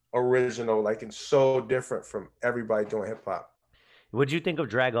so original, like, and so different from everybody doing hip hop. What'd you think of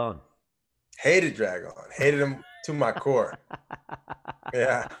Drag On? Hated Drag On. Hated him to my core.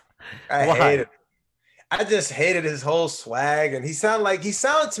 Yeah. I Why? hated him. I just hated his whole swag, and he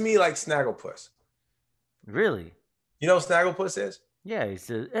sounded to me like Snagglepuss. Really? You know what Snagglepuss is? Yeah, he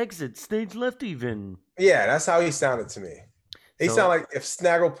said exit stage left even. Yeah, that's how he sounded to me. He So- sounded like if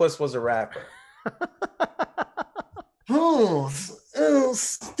Snagglepuss was a rapper.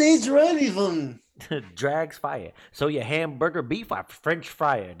 Stage right even. Drags fire. So your hamburger beef are French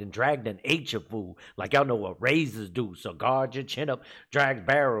fried and dragged an H of food. Like y'all know what razors do. So guard your chin up. Drag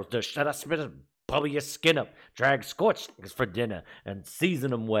barrels to shut up, spit up, bubble your skin up. Drag scorched things for dinner and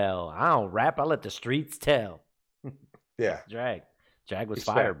season them well. I don't rap. I let the streets tell. Yeah. Drag was He's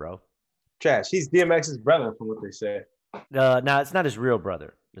fire, trash. bro. Trash. He's DMX's brother, from what they say. No, it's not his real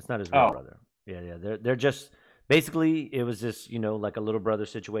brother. It's not his real Oh. brother. Yeah. They're just basically it was just like a little brother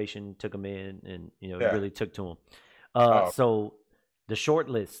situation. Took him in, and Yeah. it really took to him. Oh. So the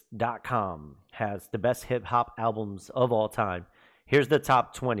shortlist.com has the best hip hop albums of all time. Here's the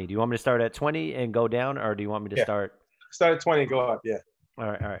top 20. Do you want me to start at 20 and go down, or do you want me to Yeah. start? Start at 20 and go up. Yeah. All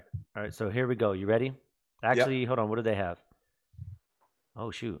right. So here we go. You ready? Actually, hold on. What do they have? Oh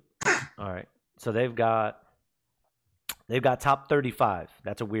shoot. All right. So they've got top 35.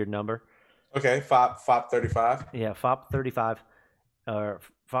 That's a weird number. Okay. FOP 35. Yeah, FOP 35 or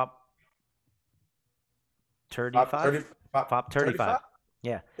FOP FOP 35. 30, FOP 35.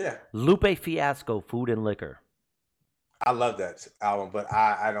 Yeah. Yeah. Lupe Fiasco, Food and Liquor. I love that album, but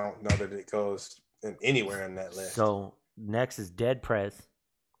I don't know that it goes anywhere in that list. So next is Dead Prez.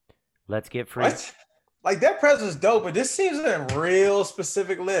 Let's Get Free. What? Like Dead President's dope, but this seems a real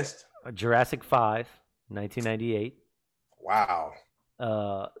specific list. Jurassic 5, 1998. Wow.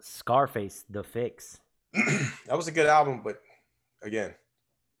 Scarface, The Fix. That was a good album, but again,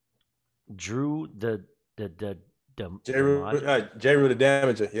 Drew the J. Rue the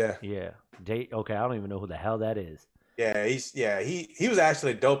Damager. Yeah. yeah. Okay, I don't even know who the hell that is. Yeah, he was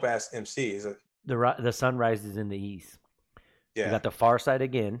actually a dope ass MC. The sun rises in the east. Yeah. You got the Far Side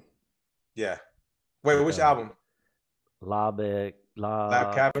again. Yeah. Wait, which album? La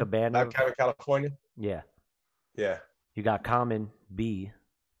Cabin, Cabana. Lab Cabin, California. Yeah. Yeah. You got Common, B.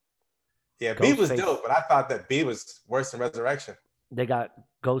 Yeah, B was Ghostface. dope, but I thought that B was worse than Resurrection. They got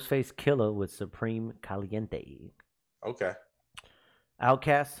Ghostface Killer with Supreme Caliente. Okay.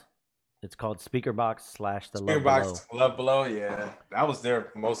 Outcast. It's called Speakerbox / The Love Below. Speakerbox, Love Below. Yeah, that was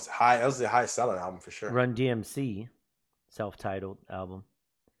their most high. That was the highest selling album for sure. Run DMC, self-titled album.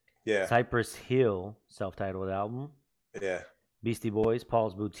 Yeah. Cypress Hill, self-titled album. Yeah. Beastie Boys,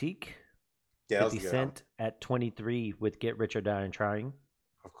 Paul's Boutique. Yeah. That was 50 a good album. Cent at 23 with Get Rich or Die Trying.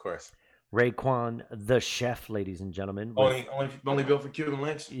 Of course. Raekwon, the chef, ladies and gentlemen. with- Only built for Cuban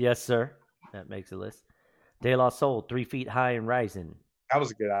Lynch. Yes, sir. That makes a list. De La Soul, 3 Feet High and Rising. That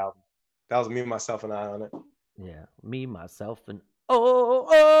was a good album. That was Me, Myself, and I on it. Yeah. Me, Myself, and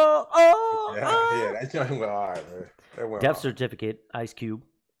oh. Yeah, that joint went hard, man. That went Death hard. Certificate, Ice Cube.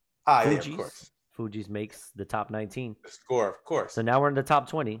 Ah, yeah, Fugees. of course. Fugees makes the top 19. The score, of course. So now we're in the top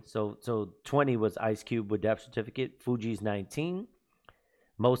 20. So 20 was Ice Cube with Death Certificate. Fugees 19.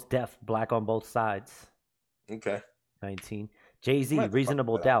 Most Def, Black on Both Sides, Okay. 19. Jay-Z, Might have to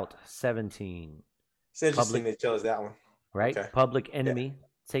Reasonable fuck that Doubt, 17. It's interesting Public- they chose that one. Right? Okay. Public Enemy,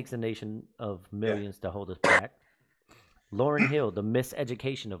 Takes a Nation of Millions to Hold Us Back. Lauryn Hill, The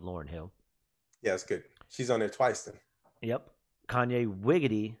Miseducation of Lauryn Hill. Yeah, it's good. She's on there twice then. Yep. Kanye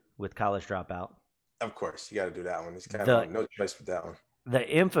Wiggity with College Dropout. Of course, you got to do that one. It's kind The- of no choice with that one. The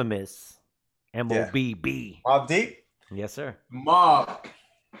infamous MOBB. Mobb Deep? Yes, sir. Mob.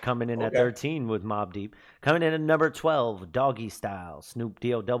 Coming in at Okay. 13 with Mobb Deep. Coming in at number 12, Doggy Style, Snoop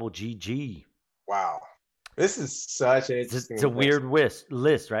D-O double GG. Wow. This is such an It's interesting a weird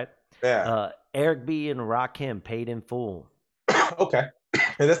list, right? Yeah. Eric B. and Rakim, Paid in Full. Okay.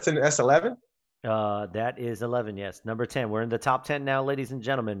 And that's 11? That is 11, yes. Number 10. We're in the top 10 now, ladies and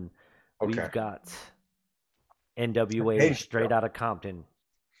gentlemen. Okay. We've got NWA, Hey, Straight Outta Compton.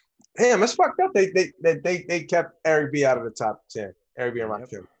 Damn, it's fucked up. They kept Eric B out of the top 10. Eric B and Yep.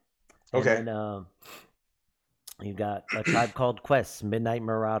 Rakim. And Okay. then, you got A Tribe Called Quest, Midnight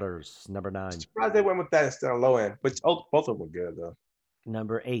Marauders, number 9. Surprised they went with that instead of low end, but both of them were good though.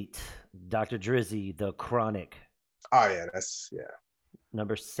 Number 8, Dr. Drizzy, The Chronic. Oh yeah, yeah.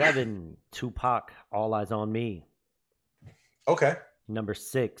 Number 7, Tupac, All Eyes on Me. Okay. Number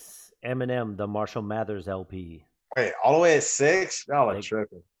 6, Eminem, The Marshall Mathers LP. Wait, all the way at 6? Y'all are They-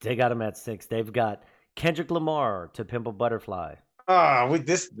 tripping. They got him at 6. They've got Kendrick Lamar, To Pimp a Butterfly.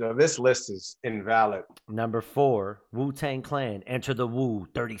 This list is invalid. Number 4, Wu-Tang Clan, Enter the Wu,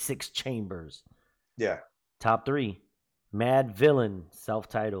 36 Chambers. Yeah. Top 3, Mad Villain,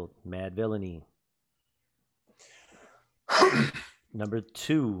 self-titled, Mad Villainy. Number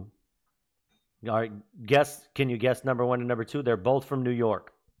 2, all right, can you guess number 1 and number 2? They're both from New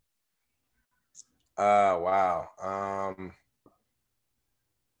York. Wow.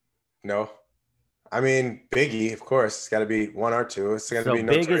 No. I mean, Biggie, of course. It's got to be 1 or 2. It's going to So be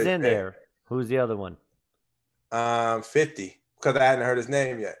Big is Notorious in Big. there. Who's the other one? 50, because I hadn't heard his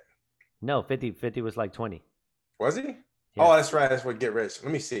name yet. No, 50 was like 20. Was he? Yeah. Oh, that's right. That's what Get Rich.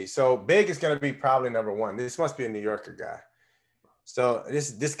 Let me see. So Big is going to be probably number 1. This must be a New Yorker guy. So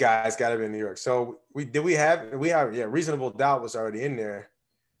this guy's got to be in New York. So we have Reasonable Doubt was already in there.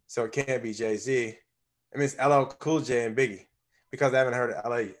 So it can't be Jay-Z. I mean, it's LL Cool J and Biggie because I haven't heard of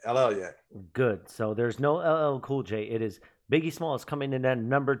LL yet. Good. So there's no LL Cool J. It is Biggie Smalls coming in at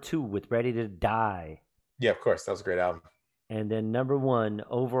number 2 with Ready to Die. Yeah, of course. That was a great album. And then number 1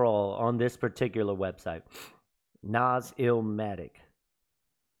 overall on this particular website, Nas Illmatic.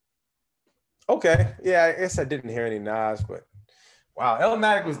 Okay. Yeah, I guess I didn't hear any Nas, but wow,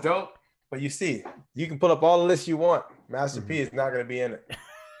 Illmatic was dope. But you see, you can pull up all the lists you want. Master P is not going to be in it.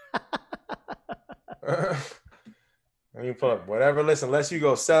 You can pull up whatever list unless you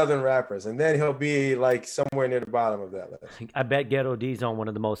go Southern rappers, and then he'll be like somewhere near the bottom of that list. I bet Ghetto D's on one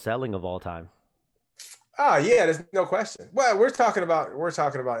of the most selling of all time. Oh yeah, there's no question. Well, we're talking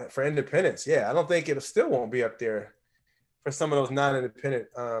about for independence. Yeah, I don't think it still won't be up there for some of those non-independent.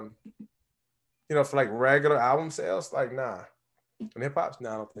 For like regular album sales. Like nah, and hip hop's no,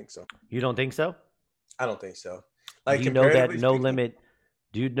 I don't think so. You don't think so? I don't think so. Like you know that comparatively No speaking- Limit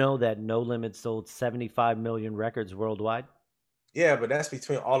Do you know that No Limit sold 75 million records worldwide? Yeah, but that's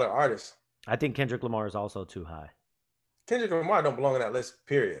between all the artists. I think Kendrick Lamar is also too high. Kendrick Lamar don't belong on that list,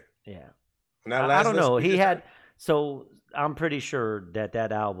 period. Yeah. On that I last don't list know. we He just had so I'm pretty sure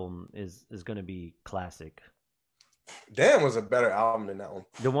that album is going to be classic. Damn was a better album than that one.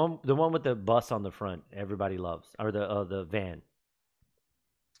 The one with the bus on the front, everybody loves, or the van.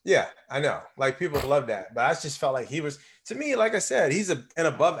 Yeah, I know. Like people love that, but I just felt like he was, to me, like I said, he's an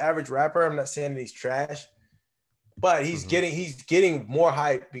above average rapper. I'm not saying that he's trash, but he's getting more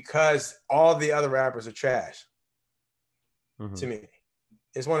hype because all the other rappers are trash. To me,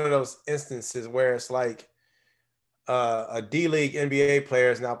 it's one of those instances where it's like a D-League NBA player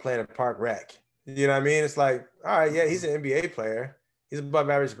is now playing at Park Rec. You know what I mean? It's like, all right, yeah, he's an NBA player. He's an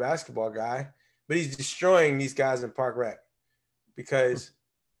above average basketball guy, but he's destroying these guys in Park Rec because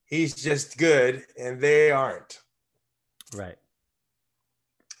he's just good and they aren't. Right.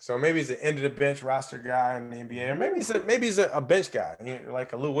 So maybe he's an end of the bench roster guy in the NBA, or maybe he's a bench guy,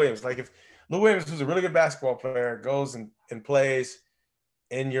 like a Lou Williams. Like if Lou Williams, who's a really good basketball player, goes and plays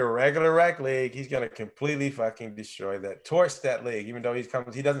in your regular rec league, he's gonna completely fucking destroy that, torch that league. Even though he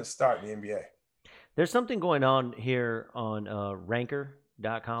doesn't start in the NBA. There's something going on here on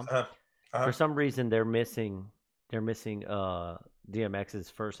Ranker.com. For some reason, they're missing DMX's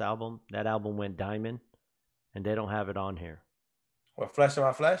first album. That album went diamond, and they don't have it on here. What, Flesh in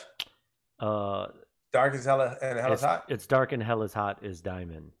My Flesh? Dark as Hell and Hell is Hot? It's Dark and Hell is Hot is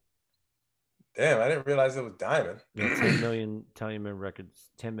diamond. Damn, I didn't realize it was diamond. Yeah, 10 million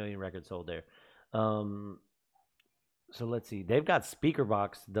records sold there. So let's see. They've got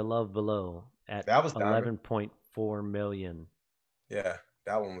Speakerbox, The Love Below at 11.4 million. Yeah,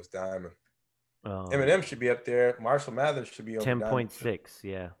 that one was diamond. Eminem should be up there. Marshall Mathers should be over 10.6,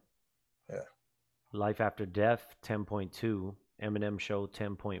 yeah. Yeah. Life After Death, 10.2. Eminem Show,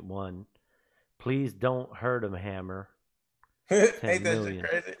 10.1. Please Don't Hurt Him, Hammer. Ain't that shit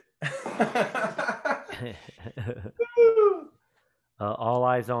crazy? All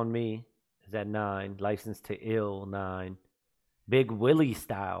Eyes on Me is at 9. License to Ill, 9. Big Willie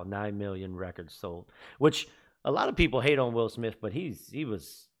Style, 9 million records sold. Which a lot of people hate on Will Smith, but he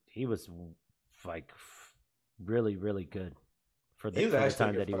was like really, really good for the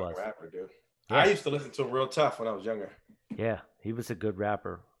time that he was. Rapper, dude. Yeah. I used to listen to him real tough when I was younger. Yeah, he was a good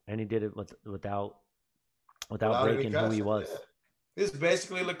rapper, and he did it without breaking who he was. Yeah. This is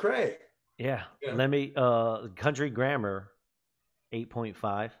basically Lecrae. Yeah. Let me Country Grammar,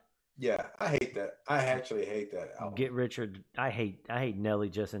 8.5. Yeah, I hate that. I actually hate that album. Get Richard. I hate Nelly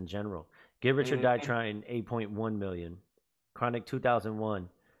just in general. Get Richard Die Trying, 8.1 million. Chronic 2001,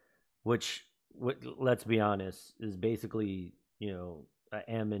 which let's be honest, is basically a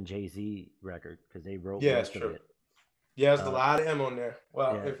M and Jay-Z record because they wrote most of it. Yeah, there's a lot of M on there.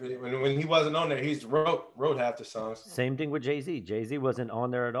 Well, when he wasn't on there, he's wrote half the songs. Same thing with Jay-Z. Jay-Z wasn't on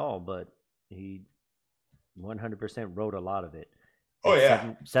there at all, but he 100% wrote a lot of it. Oh,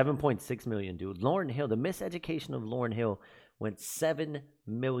 yeah. 7.6 million, dude. Lauryn Hill, the miseducation of Lauryn Hill went 7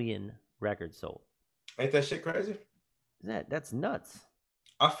 million records sold. Ain't that shit crazy? That's nuts.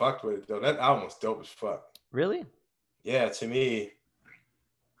 I fucked with it, though. That album was dope as fuck. Really? Yeah, to me,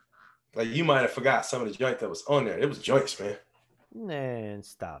 like you might have forgot some of the joint that was on there. It was joints, man. Man,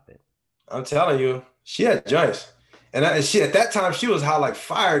 stop it. I'm telling you, she had joints. And she at that time, she was hot like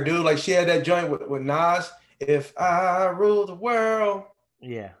fire, dude. Like she had that joint with Nas. If I rule the world.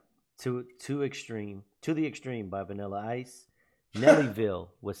 Yeah. To the extreme by Vanilla Ice. Nellyville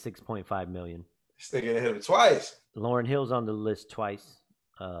was 6.5 million. This nigga hit him twice. Lauryn Hill's on the list twice.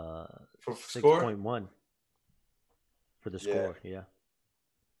 For score? 6.1 for the score, yeah.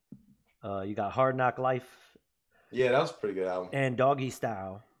 You got Hard Knock Life. Yeah, that was a pretty good album. And Doggy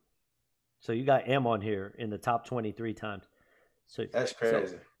Style. So you got M on here in the top 23 times. So that's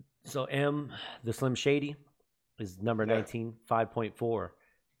crazy. So M, the Slim Shady, is number 19, 5.4.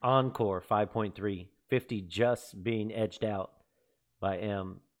 Encore, 5.3. 50 just being edged out by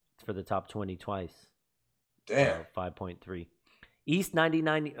M for the top 20 twice. Damn. 5.3. East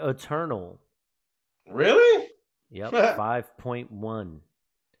 99 Eternal. Really? Yep, 5.1.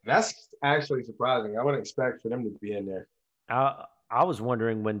 That's actually surprising. I wouldn't expect for them to be in there. I was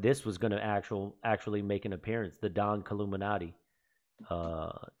wondering when this was going to actually make an appearance. The Don Killuminati,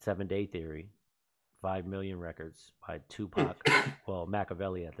 7 Day Theory, 5 million records by Tupac, well,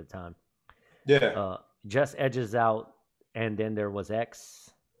 Machiavelli at the time. Yeah. Just edges out, and then there was X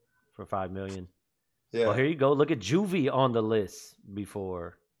for 5 million. Yeah. Well, here you go. Look at Juvie on the list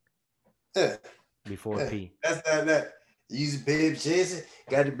before P. That's that. Use babe chasing,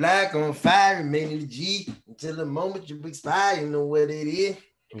 got the black on fire, remaining the G until the moment you expire. You know what it is.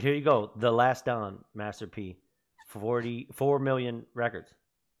 Here you go. The Last Don, Master P. 44 million records.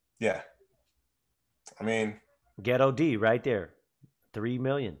 Yeah. I mean, Ghetto D right there. 3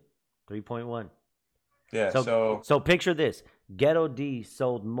 million. 3.1. yeah. So picture this. Ghetto D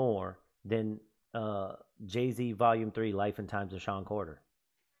sold more than Jay-Z Volume 3, Life and Times of Sean Carter.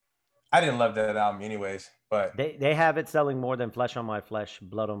 I didn't love that album anyways, but They have it selling more than Flesh on My Flesh,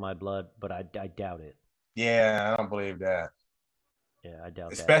 Blood on My Blood, but I doubt it. yeah, I don't believe that. Yeah, I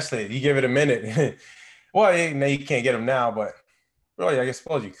doubt Especially if you give it a minute. Well, you can't get them now, but really, I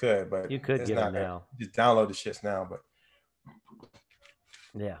suppose you could. But You could it's get not them now. Just download the shits now, but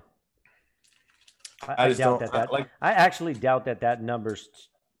that. Yeah. I I just doubt don't- that. I actually doubt that number's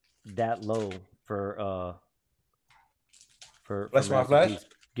that low for Flesh on My Master Flesh? P's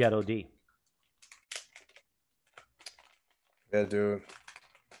Ghetto D. yeah, dude,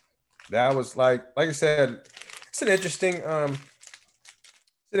 that was like I said, it's an interesting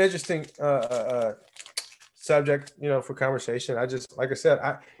subject, for conversation. I just, like I said,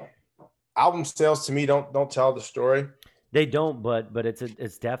 album sales to me don't tell the story. They don't, but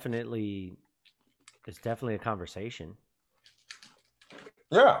it's definitely a conversation.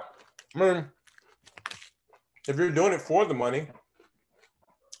 Yeah, I mean, if you're doing it for the money,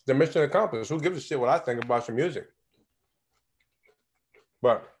 the mission accomplished. Who gives a shit what I think about your music?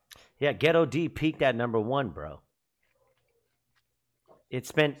 But Yeah, Ghetto D peaked at number 1, bro. It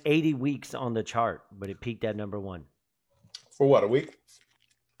spent 80 weeks on the chart, but it peaked at number 1. for what, a week?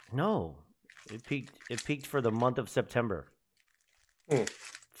 No, it peaked for the month of September. Hmm.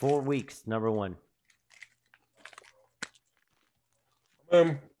 4 weeks, number 1.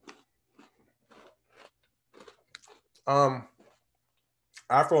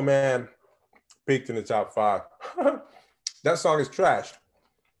 Afro Man peaked in the top 5. That song is trash.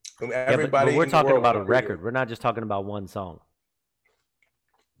 And everybody but we're in the talking world about a will agree with it. record. We're not just talking about one song.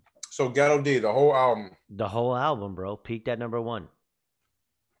 So Ghetto D, the whole album. The whole album, bro, peaked at number 1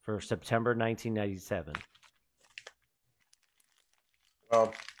 for September 1997.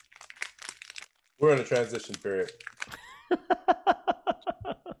 We're in a transition period.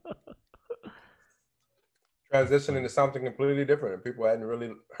 Transitioning to something completely different, and people hadn't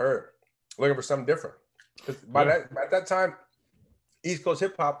really heard, looking for something different. 'Cause by that time, East Coast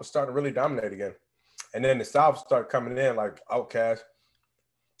hip hop was starting to really dominate again, and then the South started coming in, like Outkast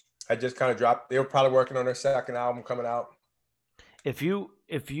had just kind of dropped. They were probably working on their second album coming out. If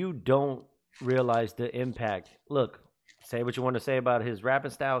you don't realize the impact, look, say what you want to say about his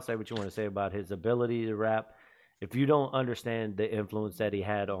rapping style, say what you want to say about his ability to rap. If you don't understand the influence that he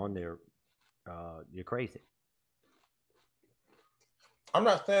had on there, you're crazy. I'm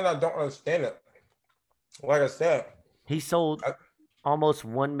not saying I don't understand it. Like I said, He sold almost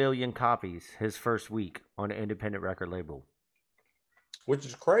 1 million copies his first week on an independent record label. which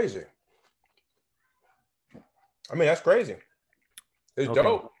is crazy. I mean, that's crazy. It's Okay.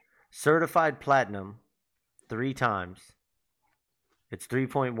 dope. Certified platinum 3 times. It's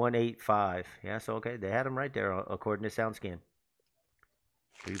 3.185. Yeah, so okay, they had him right there according to SoundScan.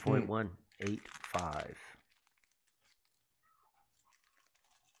 3.185.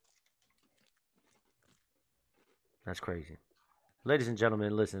 That's crazy. Ladies and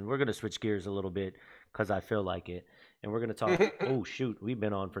gentlemen, listen, we're going to switch gears a little bit because I feel like it. And we're going to talk. Oh, shoot. We've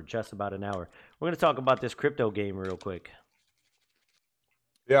been on for just about an hour. We're going to talk about this crypto game real quick.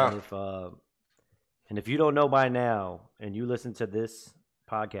 Yeah. And if you don't know by now and you listen to this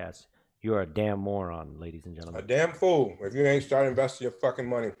podcast, you're a damn moron, ladies and A gentlemen. damn fool if you ain't starting investing your fucking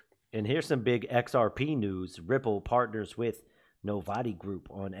money. And here's some big XRP news. Ripple partners with Novati Group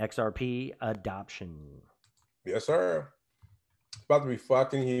on XRP adoption. Yes, sir. It's about to be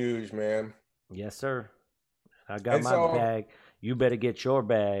fucking huge, man. Yes, sir. I got And my so- bag. You better get your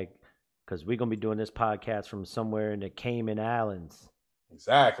bag because we're going to be doing this podcast from somewhere in the Cayman Islands.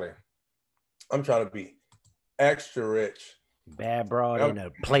 Exactly. I'm trying to be extra rich. Bad broad Yep. and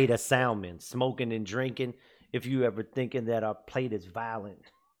a plate of salmon, smoking and drinking. If you ever thinking that our plate is violent.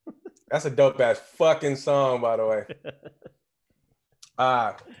 That's a dope ass fucking song, by the way.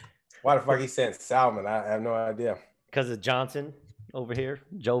 Why the fuck he said salmon? I have no idea. Because of Johnson over here,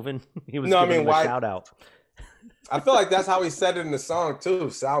 Joven. He was No, I giving mean, him a why- shout out. I feel like that's how he said it in the song too.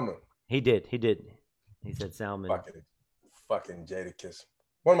 Salmon. He did. He said salmon. Fucking Jadakiss.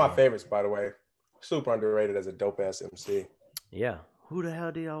 One of my favorites, by the way. Super underrated as a dope ass MC. Yeah. Who the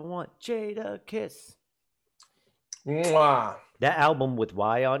hell do y'all want? Jadakiss. Mwah. That album with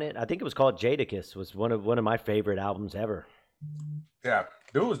Y on it, I think it was called Jadakiss, was one of my favorite albums ever. Yeah,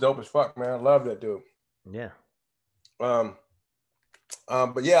 dude was dope as fuck, man. I love that dude. Yeah. Um,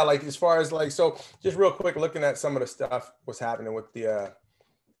 but yeah, like as far as like, so just real quick, looking at some of the stuff, what's happening with the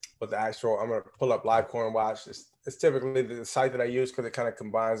actual, I'm gonna pull up Livecoin Watch. It's typically the site that I use because it kind of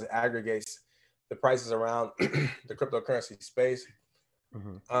combines, aggregates the prices around the cryptocurrency space.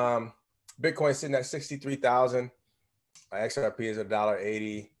 Mm-hmm. Bitcoin sitting at 63,000. XRP is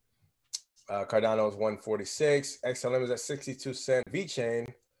 $1.80. Cardano is 146. XLM is at 62 cents. VeChain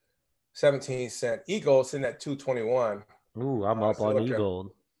 17 cents. eGold sitting at 221. Ooh, I'm up on eGold.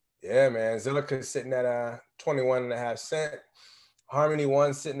 Yeah, man. Zilliqa is sitting at 21.5 cents. Harmony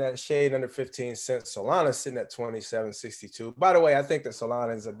One sitting at shade under 15 cents. Solana sitting at 27.62. By the way, I think that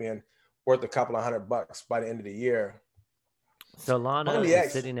Solana ends up being worth a couple of $100 by the end of the year. Solana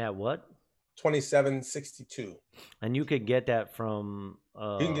is sitting at what? 27.62. And you could get that from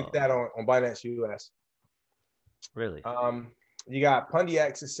you can get that on Binance US. Really? You got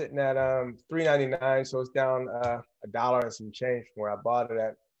PundyX is sitting at $3.99, so it's down $1 and some change from where I bought it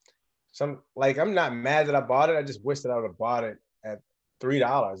at. I'm not mad that I bought it. I just wish that I would have bought it at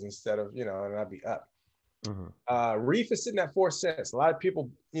 $3 instead of, and I'd be up. Mm-hmm. Reef is sitting at 4 cents. A lot of people,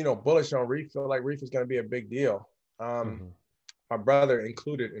 bullish on Reef, feel like Reef is going to be a big deal. My brother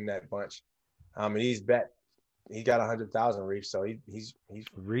included in that bunch. And he got 100,000 Reef, so he's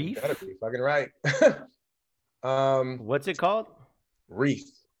Reef? He better be fucking right. What's it called? Reef,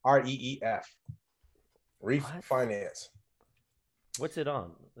 REEF. Reef What? Finance. What's it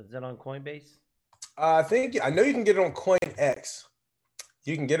on? Is it on Coinbase? I know you can get it on CoinX.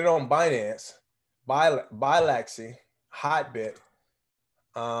 You can get it on Binance, Bilaxy, Hotbit,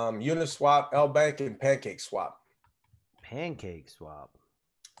 Uniswap, LBank, and PancakeSwap. PancakeSwap.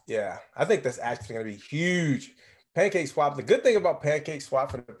 Yeah, I think that's actually going to be huge. PancakeSwap. The good thing about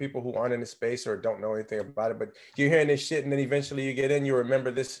PancakeSwap for the people who aren't in the space or don't know anything about it, but you're hearing this shit and then eventually you get in, you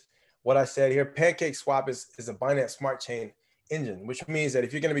remember this, what I said here. PancakeSwap is a Binance Smart Chain engine, which means that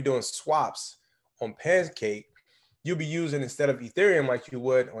if you're going to be doing swaps on Pancake, you'll be using, instead of Ethereum like you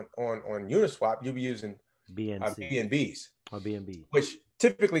would on Uniswap, you'll be using BNBs. Or BNB. Which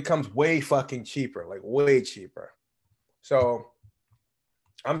typically comes way fucking cheaper, like way cheaper. So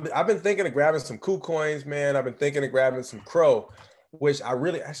I've been thinking of grabbing some KuCoins, man. I've been thinking of grabbing some Crow, which I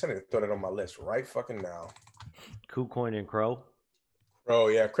should have throw that on my list right fucking now. KuCoin and Crow? Crow,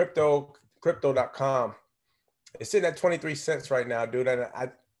 yeah. Crypto.com. It's sitting at 23 cents right now, dude. And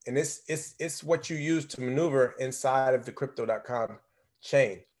it's what you use to maneuver inside of the Crypto.com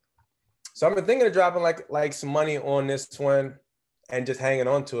chain. So I've been thinking of dropping like some money on this one and just hanging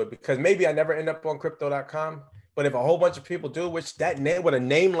on to it, because maybe I never end up on Crypto.com. But if a whole bunch of people do, which that name, with a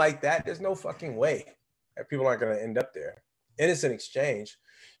name like that, there's no fucking way that people aren't going to end up there. And it's an exchange.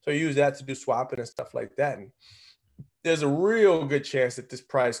 So you use that to do swapping and stuff like that. And there's a real good chance that this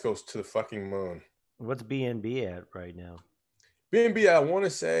price goes to the fucking moon. What's BNB at right now? BNB, I want to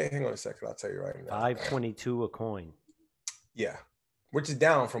say, hang on a second, I'll tell you right now. 522 a coin. Yeah, which is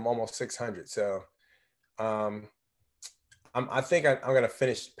down from almost 600. So I think I'm going to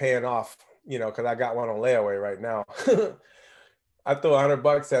finish paying off, because I got one on layaway right now. I threw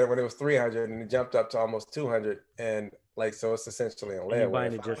 $100 at it when it was 300 and it jumped up to almost 200. And so it's essentially on layaway. Are you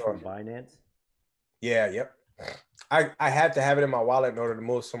buying it just from Binance? Yeah, yep. I had to have it in my wallet in order to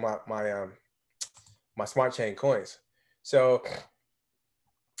move some of my smart chain coins. So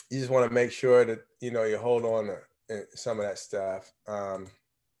you just want to make sure that, you hold on to some of that stuff. And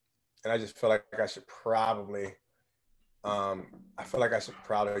I just feel like I should probably, get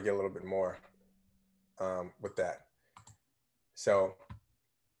a little bit more with that. So,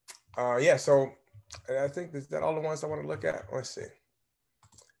 so I think that's all the ones I want to look at. Let's see.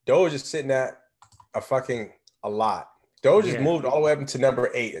 Doge is sitting at a lot. Doge has moved all the way up to number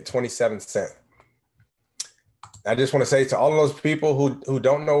 8 at 27 cents. I just want to say to all of those people who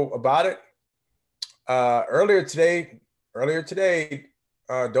don't know about it, earlier today,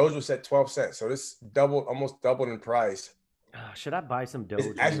 Doge was at 12 cents. So this almost doubled in price. Should I buy some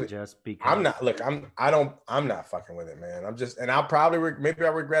Doge just because? I'm not fucking with it, man. I'll probably, maybe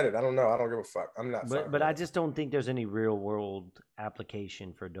I'll regret it. I don't know. I don't give a fuck. I'm not. But I just don't think there's any real world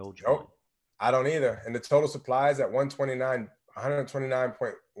application for Doge. Nope. I don't either. And the total supply is at 129.19.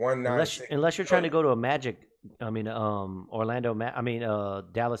 Unless you're trying to go to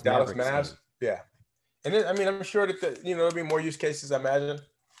Dallas Mavs. Yeah. And I'm sure that there'll be more use cases, I imagine.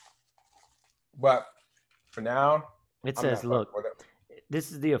 But for now, it says, look,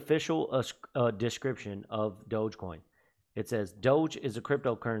 this is the official description of Dogecoin. It says, Doge is a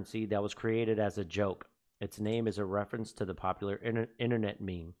cryptocurrency that was created as a joke. Its name is a reference to the popular internet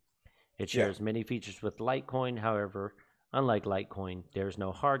meme. It shares many features with Litecoin. However, unlike Litecoin, there is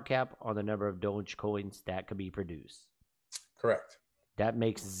no hard cap on the number of Dogecoins that could be produced. Correct. That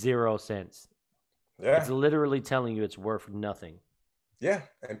makes 0 sense. Yeah. It's literally telling you it's worth nothing. Yeah.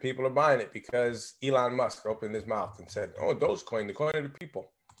 And people are buying it because Elon Musk opened his mouth and said, oh, Dogecoin, the coin of the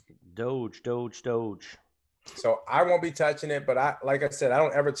people. Doge. So I won't be touching it, but like I said, I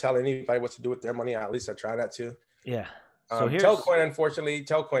don't ever tell anybody what to do with their money. At least I try not to. Yeah. So here's Telcoin, unfortunately,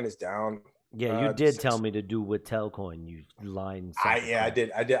 Telcoin is down. Yeah, you did tell me to do with Telcoin. You lying. I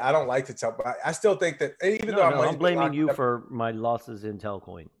did. I don't like to tell, but I still think that even though I'm blaming you for my losses in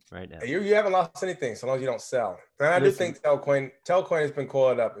Telcoin right now. You haven't lost anything so long as you don't sell. And I do think Telcoin has been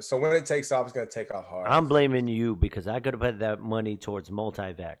coiled up. So when it takes off, it's going to take off hard. I'm blaming you because I could have put that money towards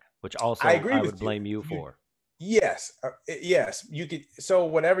Multivac, which also I would blame you for. Yes, yes, you could. So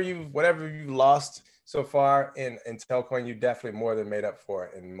whatever you lost so far in Telcoin, you definitely more than made up for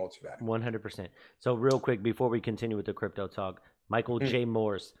it in Multivac. 100%. So real quick before we continue with the crypto talk, Michael J.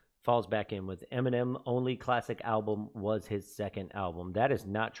 Morse falls back in with Eminem only classic album was his second album. That is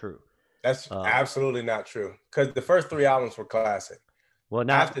not true. That's absolutely not true because the first 3 albums were classic. Well,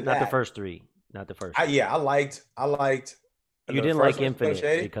 not the first 3. Not the first. I liked. You didn't like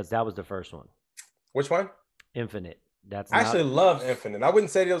Infinite because that was the first one. Which one? Infinite. I actually love Infinite. I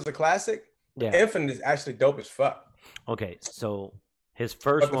wouldn't say it was a classic. Yeah. Infinite is actually dope as fuck. Okay, so his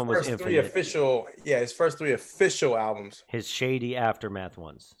first one was Infinite. His first 3 official albums. His Shady Aftermath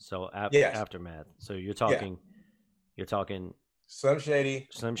ones. So Aftermath. So you're talking Slim Shady,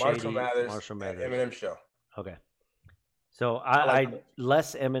 Marshall Mathers, Eminem Show. Okay. So I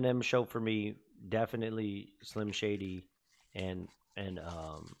less Eminem Show for me, definitely Slim Shady and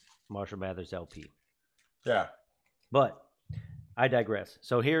Marshall Mathers LP. Yeah. But I digress.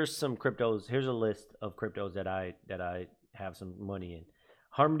 So here's some cryptos. Here's a list of cryptos that I have some money in.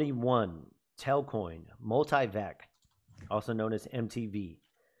 Harmony One, Telcoin, Multivac, also known as MTV,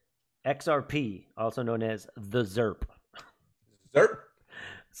 XRP, also known as the ZERP. ZERP.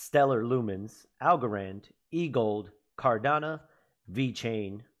 Stellar Lumens, Algorand, eGold, Cardano,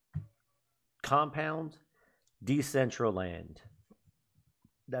 VeChain, Compound, Decentraland.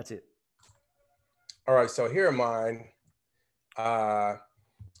 That's it. All right, so here are mine.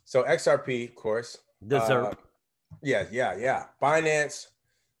 So XRP, of course. The ZERP. Yeah. Binance,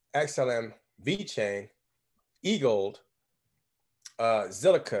 XLM, VeChain, eGold,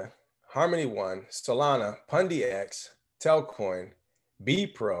 Zilliqa, Harmony One, Solana, PundiX, Telcoin,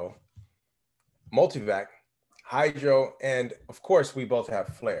 BPro, Multivac, Hydro, and of course we both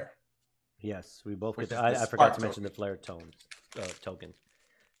have Flare. Yes, we both get. I forgot to mention the Flare token.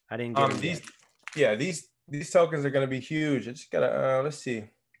 I didn't get these tokens are going to be huge. I just gotta let's see.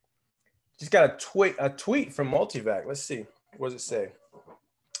 Just got a tweet from Multivac. Let's see. What does it say?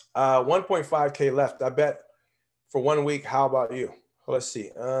 1.5K left. I bet for 1 week. How about you? Let's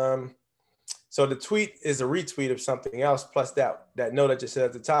see. So the tweet is a retweet of something else plus that note I just said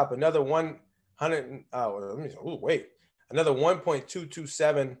at the top. Another 100. Another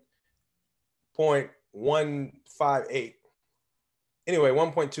 1.227.158. Anyway,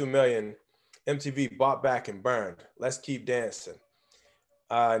 1.2 million. MTV bought back and burned. Let's keep dancing.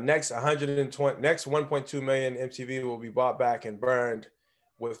 Next 1.2 million MTV will be bought back and burned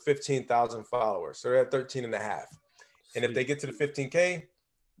with 15,000 followers. So they're at 13 and a half. And if they get to the 15K,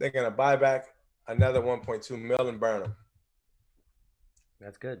 they're going to buy back another 1.2 million and burn them.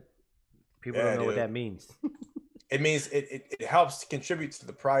 That's good. People don't know what that means. It means it helps to contribute to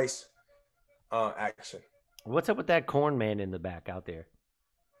the price action. What's up with that corn man in the back out there?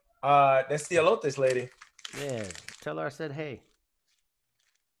 That's the Elotes lady. Yeah, tell her I said hey.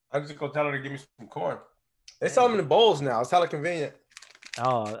 I'm just gonna tell her to give me some corn. They sell them in the bowls now. It's hella convenient.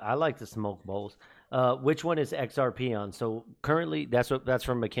 Oh, I like the smoke bowls. Which one is XRP on? So currently, that's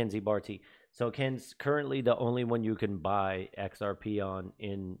from Mackenzie Barty. So Ken's currently the only one you can buy XRP on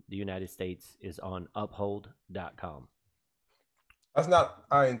in the United States is on Uphold.com. That's not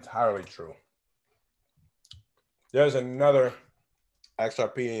entirely true. There's another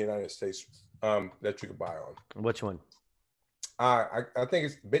XRP in the United States that you can buy on. Which one? I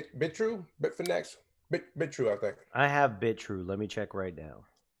think it's BitTrue, Bitfinex, BitTrue, I think. I have BitTrue. Let me check right now.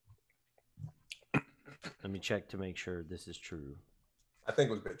 Let me check to make sure this is true. I think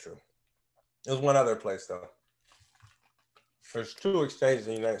it was BitTrue. There's one other place though. There's 2 exchanges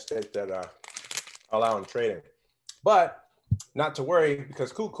in the United States that are allowing trading, but not to worry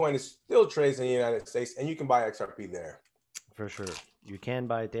because KuCoin is still trades in the United States, and you can buy XRP there. For sure, you can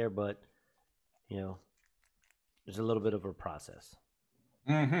buy it there, but there's a little bit of a process.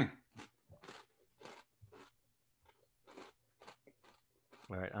 Mm-hmm.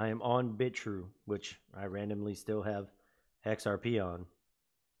 All right, I am on BitTrue, which I randomly still have XRP on.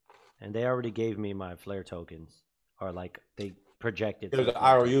 And they already gave me my Flare tokens. or like they projected. There's the something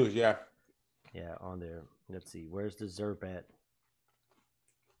like that. IOUs, yeah. Yeah, on there. Let's see. Where's the ZERP at?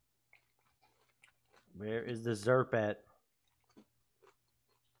 Where is the ZERP at?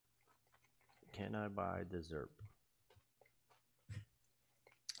 Can I buy the ZERP?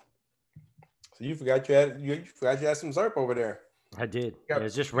 So you forgot you had some ZERP over there. I did. You got-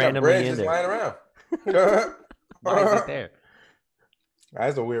 It's just you got randomly bread in just there. lying around. Why is it there?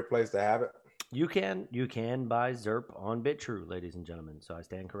 That's a weird place to have it. You can buy ZERP on BitTrue, ladies and gentlemen. So I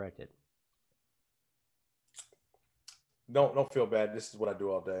stand corrected. Don't feel bad. This is what I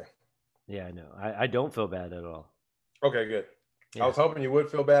do all day. Yeah, I know. I don't feel bad at all. Okay, good. Yeah. I was hoping you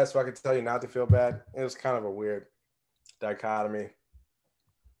would feel bad so I could tell you not to feel bad. It was kind of a weird dichotomy.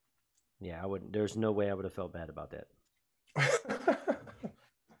 Yeah, I wouldn't. There's no way I would have felt bad about that.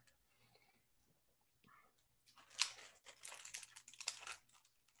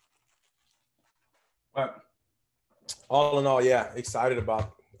 But all in all, yeah, excited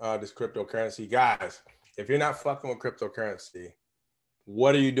about this cryptocurrency. Guys, if you're not fucking with cryptocurrency,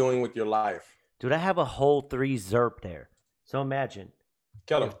 what are you doing with your life? Dude, I have a whole 3 ZERP there. So imagine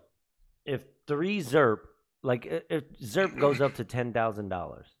Kill them. if 3 ZERP, like if ZERP goes up to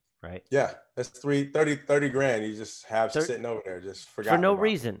 $10,000, right? Yeah, that's 30 grand you just have sitting over there. Just forgot. For no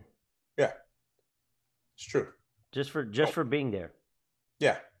reason. Yeah, it's true. Just for being there.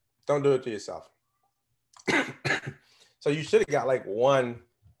 Yeah, don't do it to yourself. So you should have got like one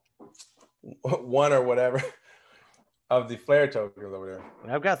or whatever of the flare tokens over there.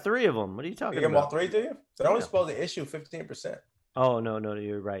 I've got 3 of them. What are you talking They give them all about? 3 to you? They're only Yeah. supposed to issue 15%. Oh, no,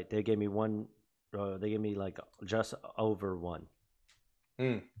 you're right. They gave me one. They gave me like just over 1.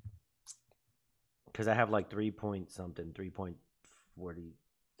 Hmm. Because I have like 3 point something, 3.40,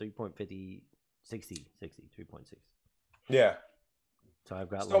 3.50, 60, 3.6. Yeah. So I've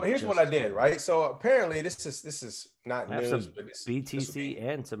got. So like here's what I did, right? So apparently this is not I have news, some but this BTC will be-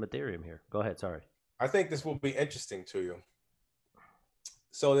 and some Ethereum here. Go ahead. Sorry. I think this will be interesting to you.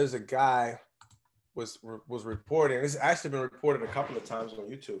 So there's a guy was reporting. This has actually been reported a couple of times on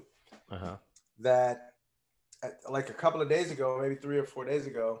YouTube that like a couple of days ago, maybe 3 or 4 days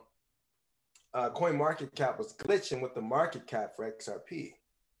ago, CoinMarketCap was glitching with the market cap for XRP,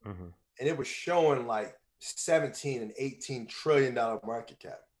 and it was showing like 17 and 18 trillion dollar market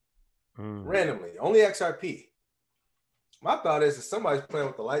cap randomly, only XRP. My thought is that somebody's playing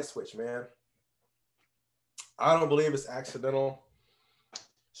with the light switch, man. I don't believe it's accidental.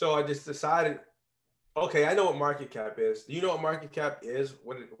 So I just decided, okay, I know what market cap is. Do you know what market cap is?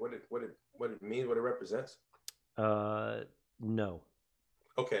 What it means? What it represents? No.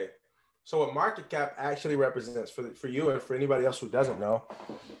 Okay. So what market cap actually represents for you and for anybody else who doesn't know,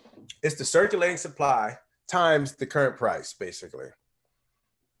 it's the circulating supply times the current price, basically.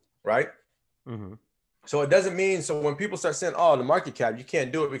 Right? So it doesn't mean, so when people start saying, oh, the market cap, you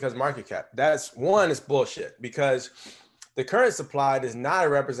can't do it because market cap. That's one, it's bullshit, because the current supply is not a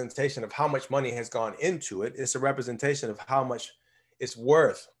representation of how much money has gone into it. It's a representation of how much it's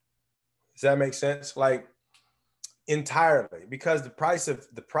worth. Does that make sense? Like entirely, because the price of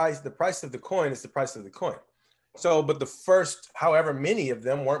the coin is the price of the coin. So, but the first, however many of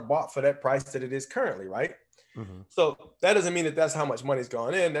them weren't bought for that price that it is currently, right? So that doesn't mean that that's how much money's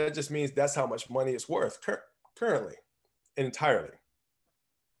gone in. That just means that's how much money it's worth currently and entirely.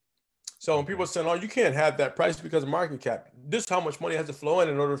 So when people say, oh, you can't have that price because of market cap, this is how much money has to flow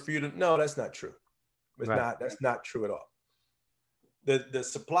in order for you to, no, that's not true. It's not, that's not true at all. The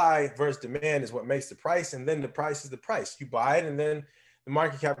supply versus demand is what makes the price. And then the price is the price. You buy it and then the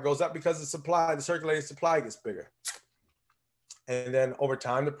market cap goes up because the circulating supply gets bigger. And then over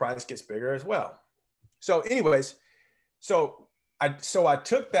time, the price gets bigger as well. So anyways, so I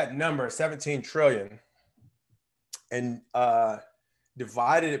took that number, 17 trillion, and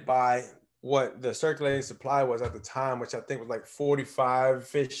divided it by what the circulating supply was at the time, which I think was like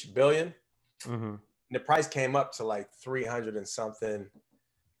 45-ish billion. And the price came up to like 300 and something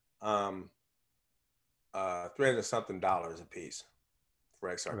dollars a piece for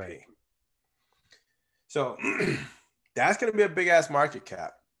XRP. Right. So that's going to be a big ass market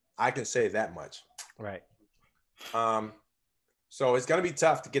cap. I can say that much. Right. So it's going to be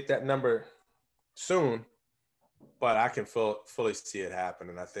tough to get that number soon, but I can fully see it happen.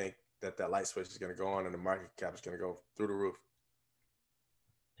 And I think that light switch is going to go on and the market cap is going to go through the roof.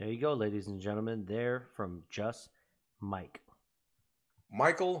 There you go, ladies and gentlemen. They're from Just Mike.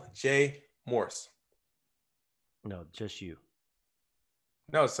 Michael J. Morse. No, just you.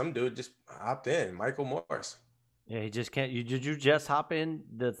 No, some dude just hopped in. Michael Morse. Yeah, he just can't. Did you just hop in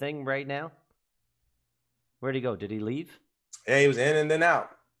the thing right now? Where'd he go? Did he leave? Yeah, he was in and then out.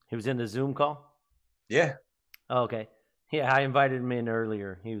 He was in the Zoom call? Yeah. Oh, okay. Yeah, I invited him in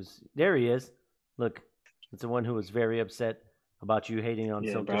earlier. There. He is. Look, it's the one who was very upset about you hating on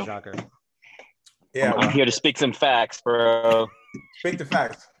Yeah, Silk bro. the Shocker. Yeah, I'm well, here to speak some facts, bro. speak the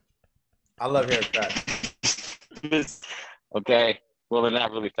facts. I love hearing facts. Okay. Well, they're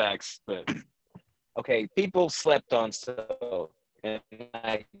not really facts, but okay. People slept on Silk, and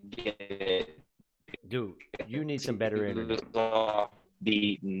I get it. Dude, you need some better internet.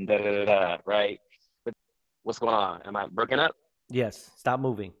 Beat and da da da da. Right. But what's going on? Am I broken up? Yes, stop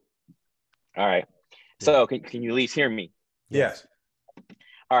moving. All right. So can you at least hear me? Yes.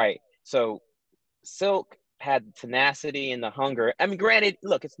 All right. So Silk had tenacity and the hunger. I mean, granted,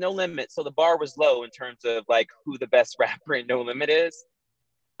 look, it's No Limit, so the bar was low in terms of like who the best rapper in No Limit is.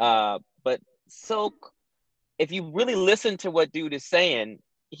 But Silk, if you really listen to what dude is saying,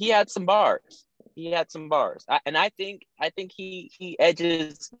 he had some bars. I think he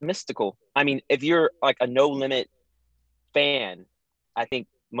edges Mystical. I mean, if you're like a No Limit fan, I think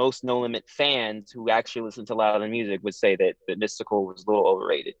most No Limit fans who actually listen to a lot of the music would say that Mystical was a little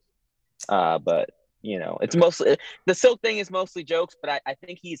overrated. But you know, it's mostly the Silk thing is mostly jokes, but I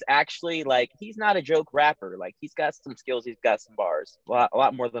think he's actually like he's not a joke rapper. Like he's got some skills, he's got some bars, a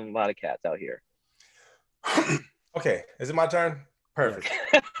lot more than a lot of cats out here. Okay, is it my turn? Perfect.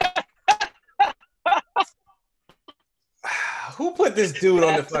 Who put this dude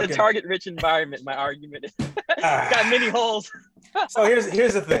on the That's fucking a target-rich environment? My argument is got many holes. So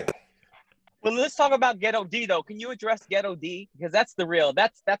here's the thing. Well, let's talk about Ghetto D though. Can you address Ghetto D because that's a real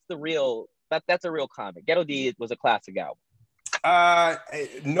comic. Ghetto D was a classic album.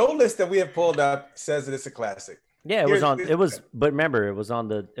 No list that we have pulled up says that it's a classic. Yeah, but remember, it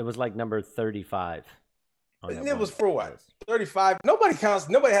was like number 35. And it was for what? 35. Nobody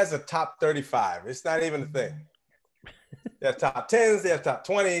has a top 35. It's not even a thing. They have top 10s, they have top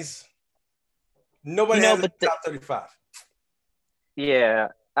 20s. Nobody has a top 35. Yeah.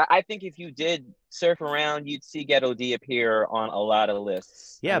 I think if you did surf around, you'd see Ghetto D appear on a lot of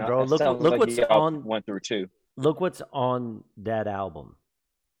lists. Yeah, bro. Look what's on 1 through 2. Look what's on that album,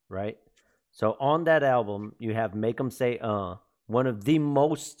 right? So on that album, you have "Make 'Em Say one of the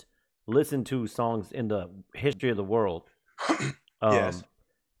most listened to songs in the history of the world. Yes.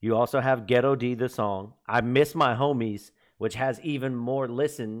 You also have Ghetto D, the song "I Miss My Homies," which has even more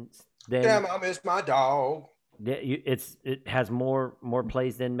listens than. Damn, I miss my dog. It has more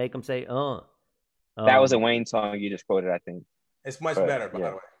plays than "Make 'Em Say That was a Wayne song you just quoted, I think. It's much better, by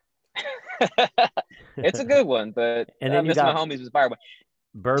the way. It's a good one, but and then Miss My Homies was fire.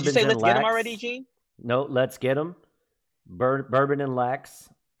 Did you say Let's Get 'Em already, Gene? No, Let's Get 'Em. Bourbon and Lax.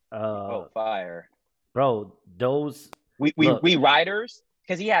 Fire. Bro, those we Riders,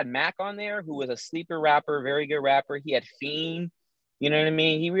 because he had Mac on there, who was a sleeper rapper, very good rapper. He had Fiend. You know what I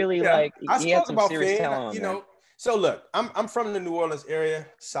mean? He really he had some serious talent on there. So look, I'm from the New Orleans area,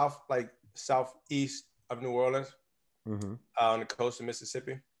 southeast of New Orleans, on the coast of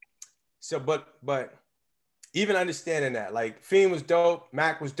Mississippi. So, but even understanding that, like Fiend was dope,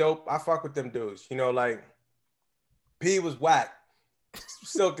 Mac was dope. I fuck with them dudes. You know, like P was whack,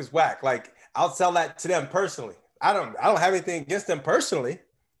 Silk is whack. Like I'll tell that to them personally. I don't have anything against them personally,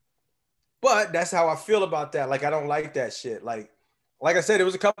 but that's how I feel about that. Like I don't like that shit. Like I said, it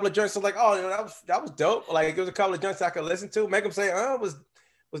was a couple of joints. I was like, oh, you know, that was dope. Like it was a couple of joints I could listen to. Make them say, was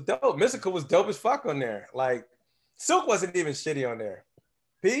dope. Mystical was dope as fuck on there. Like Silk wasn't even shitty on there.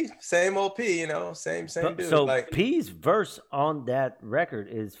 P, same old P, you know, same dude. So like P's verse on that record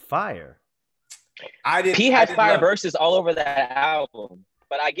is fire. P had fire verses all over that album,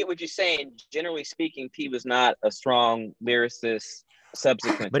 but I get what you're saying. Generally speaking, P was not a strong lyricist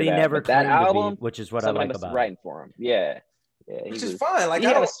subsequent. But to he that. never But that claimed album, to be, which is what I like about writing for him. Yeah, which is fine. Like he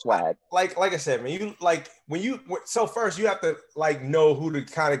had a swag. Like I said, man, so first you have to like know who the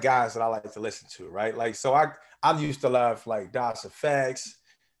kind of guys that I like to listen to, right? Like so I used to love like Das Effects.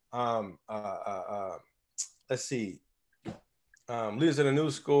 Let's see, Leaders of the New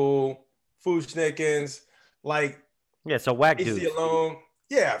School, Fushnikins, like so whack dudes. AC Alone,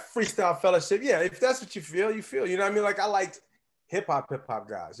 Freestyle Fellowship, if that's what you feel, you know what I mean? Like I liked hip hop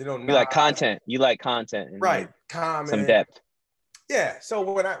guys, you know. You like content, and right? Common, some depth. Yeah. So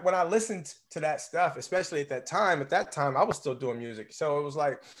when I listened to that stuff, especially at that time I was still doing music, so it was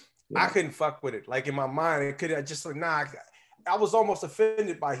like I couldn't fuck with it. Like in my mind, it could just like I was almost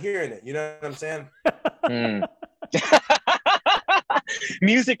offended by hearing it. You know what I'm saying?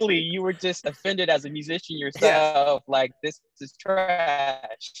 Musically, you were just offended as a musician yourself. Like this is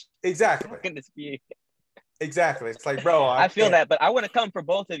trash. Exactly. Exactly. It's like, bro, I feel that, but I want to come for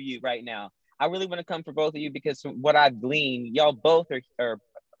both of you right now. I really want to come for both of you because from what I've gleaned, y'all both are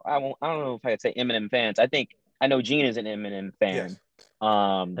I don't know if I could say Eminem fans. I think I know Gene is an Eminem fan.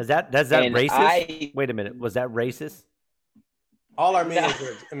 Yes. Is that racist? I, Wait a minute. Was that racist? All Armenians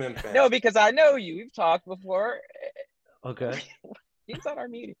are Eminem fans. no, because I know you. We've talked before. Okay. He's on our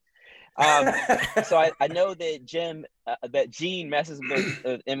meeting. So I know that Gene messes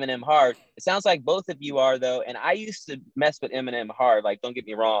with Eminem hard. It sounds like both of you are though, and I used to mess with Eminem hard. Like, don't get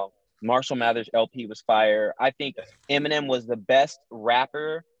me wrong, Marshall Mathers LP was fire. I think Eminem was the best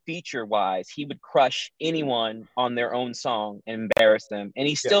rapper feature wise. He would crush anyone on their own song and embarrass them, and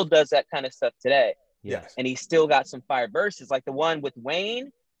he still does that kind of stuff today. Yes. And he's still got some fire verses, like the one with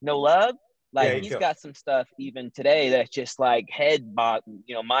Wayne, No Love. Like, he's got some stuff even today that's just like mind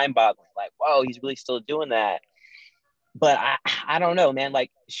boggling. Like, whoa, he's really still doing that. But I don't know, man.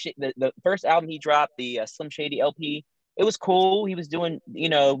 Like, shit, the first album he dropped, the Slim Shady LP, it was cool. He was doing,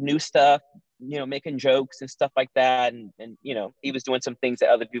 new stuff, making jokes and stuff like that. And he was doing some things that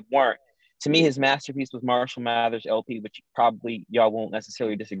other people weren't. To me, his masterpiece was Marshall Mathers LP, which probably y'all won't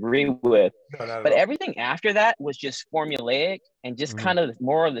necessarily disagree with. But everything after that was just formulaic and just kind of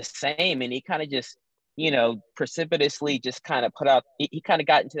more of the same. And he kind of just, precipitously just kind of put out, he kind of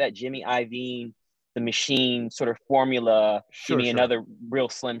got into that Jimmy Iovine, The Machine sort of formula. Give me another real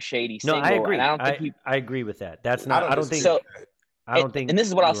Slim Shady single. No, I agree. And I don't think I agree with that. That's not, I don't think. And this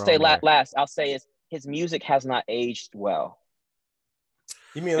is what I'll say last. I'll say is his music has not aged well.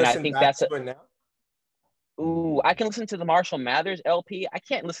 You mean listen back to it now? Ooh, I can listen to the Marshall Mathers LP. I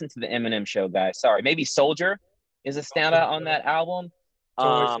can't listen to the Eminem show, guys. Sorry. Maybe Soldier is a standout on that album.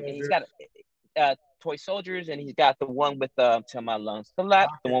 He's got Toy Soldiers, and he's got the one with Till My Lungs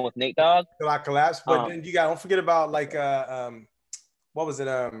Collapse, the one with Nate Dogg. Till I Collapse. But then don't forget about like what was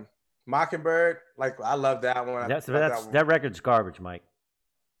it? Mockingbird. Like, I love that one. That record's garbage, Mike.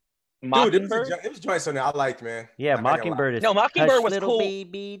 Mockingbird? Dude, it was joints on there I liked, man. Yeah, Mockingbird is. No, Mockingbird was little cool.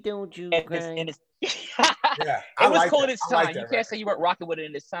 Baby, don't you cry. Yeah, it was cool at its time. You can't say you weren't rocking with it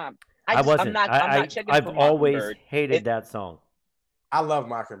in its time. I wasn't. I'm not checking I've for always Mockingbird. hated that song. I love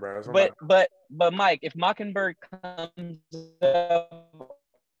Mockingbird. But Mike, if Mockingbird comes up,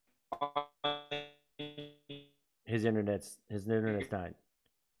 his internet's died.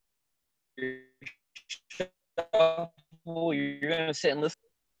 You're gonna sit and listen.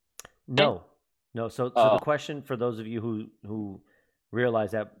 No. So the question for those of you who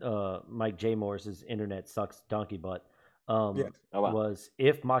realize that Mike J. Morris's internet sucks donkey butt was,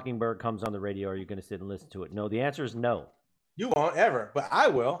 if Mockingbird comes on the radio, are you going to sit and listen to it? No, the answer is no. You won't ever, but I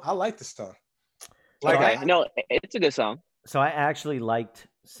will. I like the song. No, it's a good song. So I actually liked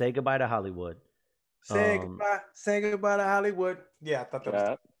 "Say Goodbye to Hollywood." Say goodbye to Hollywood. Yeah, I thought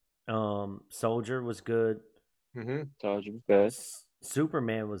that was. Soldier was good. Mm-hmm. Soldier was good.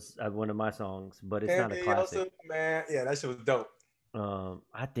 Superman was one of my songs, but it's not a classic. Superman. Yeah, that shit was dope.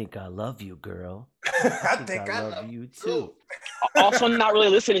 I think I love you, girl. I think I love you too. Also, not really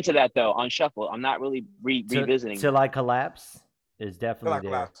listening to that though on shuffle. I'm not really revisiting. Till I Collapse is definitely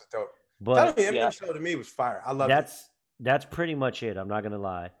there. Collapse is dope. But Eminem show to me was fire. I love it. That's pretty much it. I'm not gonna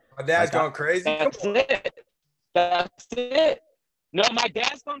lie. My Dad's Gone Crazy. That's it. No, My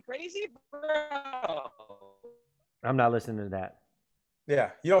Dad's Gone Crazy, bro. I'm not listening to that.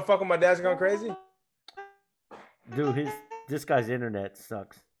 Yeah, you don't fuck with My Dad's Gone Crazy? Dude, this guy's internet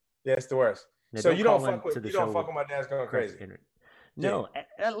sucks. Yeah, it's the worst. Now, so you don't fuck with My Dad's Gone Crazy? No,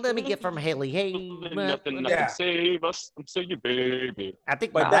 let me get from Haley. Hey, nothing to save us. I'm saying, baby. I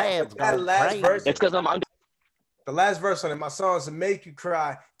think my dad's gone crazy. It's because I'm under. The last verse on it, my songs to make you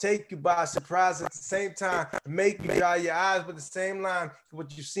cry, take you by surprise at the same time, make you dry your eyes with the same line.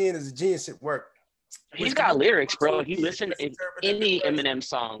 What you're seeing is a genius at work. He's got lyrics, bro. If you listen to any Eminem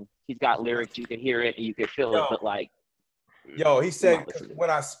song, he's got lyrics. You can hear it and you can feel it, but like. He said, when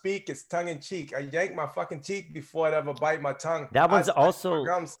I speak, it's tongue in cheek. I yank my fucking cheek before it ever bite my tongue. That one's also.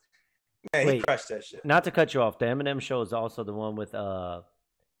 Man, he crushed that shit. Not to cut you off, the Eminem show is also the one with where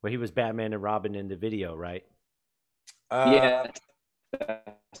he was Batman and Robin in the video, right? Yeah.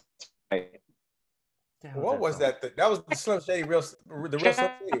 What was that? That was the Slim Shady, the real Slim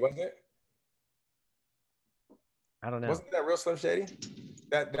Shady, wasn't it? I don't know. Wasn't that real Slim Shady?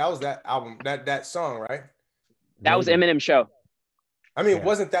 That was that album, that song, right? That was Eminem show. I mean,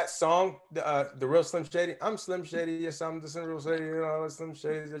 wasn't that song the real Slim Shady? I'm Slim Shady, yes, I'm the real Shady. You know, Slim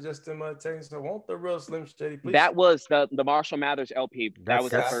Shadys are just imitating. So won't the real Slim Shady please? That was the Marshall Mathers LP. That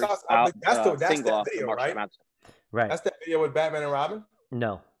was the first single off the Marshall Mathers. Right. That's that video with Batman and Robin?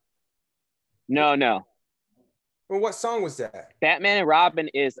 No. Well, what song was that? Batman and Robin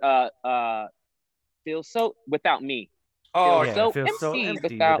is Feel So Without Me. Oh, yeah. So Feels empty, so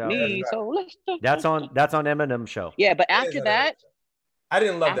empty without me. So let's that's on Eminem show. Yeah, but after that, I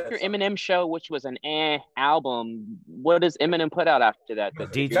didn't love After that. Eminem Show, which was an album, what does Eminem put out after that?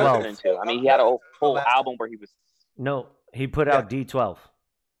 That D12. you're listening to? I mean, he had a whole album where he was. No, he put out D12.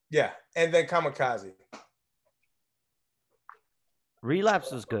 Yeah, and then Kamikaze.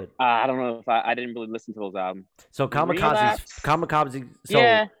 Relapse was good. I don't know if I didn't really listen to those albums. So Kamikaze. So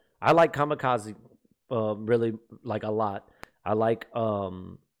Yeah. I like Kamikaze, really like a lot. I like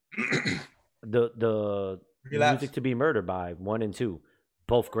the Relapse. Music to Be Murdered by 1 and 2,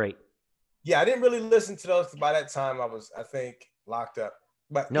 both great. Yeah, I didn't really listen to those. By that time, I think, locked up.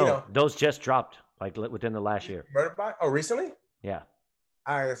 But No, those just dropped like within the last year. Murdered by? Oh, recently? Yeah,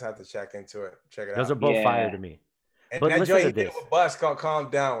 I just have to check into it. Check it those out. are both Yeah. fire to me. And But that listen joint to he did this. with Bus called "Calm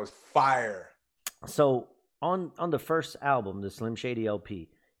Down" was fire. So on the first album, the Slim Shady LP,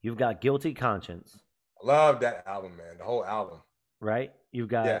 you've got Guilty Conscience, I love that album, man. The whole album. right? You've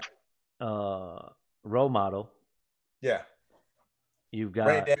got Role Model. Yeah. You've Brain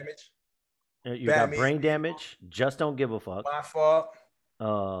got Damage. you Bad got Meets Brain Evil. Damage. Just Don't Give a Fuck. My Fault.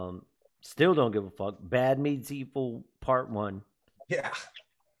 Still Don't Give a Fuck. Bad Meets Evil Part 1. Yeah.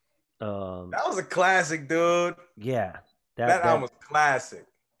 Um, That was a classic, dude. yeah, That album was classic.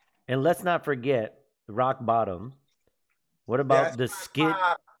 And let's not forget Rock Bottom. What about the skit?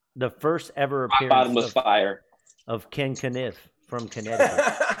 The first ever Rock Bottom was appearance fire. of Ken Kniff from Connecticut.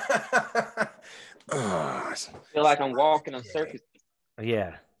 Oh, I feel like I'm walking on circus.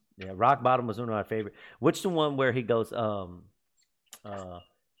 Yeah, Rock Bottom was one of my favorite. Which the one where he goes, when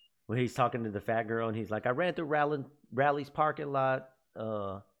he's talking to the fat girl and he's like, I ran through Rally's parking lot.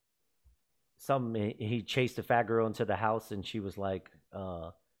 He chased the fat girl into the house and she was like,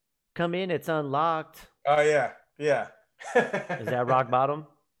 come in, it's unlocked. Oh yeah, yeah. Is that Rock Bottom?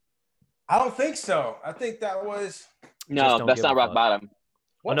 I don't think so. I think that was. No, Don't that's Give a not Rock Fuck. Bottom.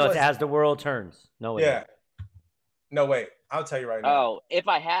 Oh no, it's was- As the World Turns. No, it Yeah. ain't. No, wait. I'll tell you right now. Oh, If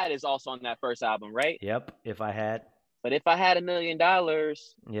I Had is also on that first album, right? Yep. If I had. But If I Had $1 million,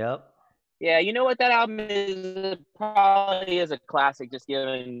 Yep. yeah, you know what? That album is probably is a classic, just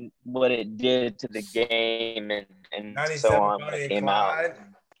given what it did to the game and 97 so on when Bonnie it and came out, Clyde.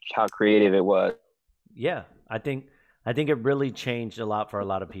 how creative it was. Yeah. I think it really changed a lot for a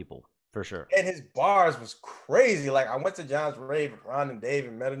lot of people, for sure. And his bars was crazy. Like I went to John's rave with Ron and Dave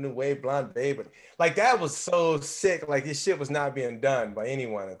and met a new wave blonde babe. But like that was so sick. Like this shit was not being done by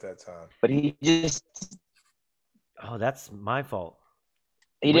anyone at that time. But he Oh, that's my fault.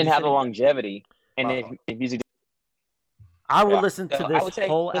 didn't you have the say? longevity, and Wow. his music. I will Yeah. listen to So I this would say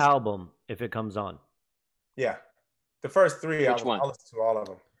whole this- album if it comes on. Yeah. The first three albums, one? I'll listen to all of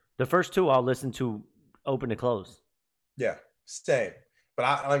them. The first two I'll listen to open to close. Yeah. Same.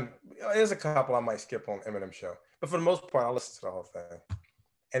 But there's a couple I might skip on Eminem Show. But for the most part, I'll listen to the whole thing.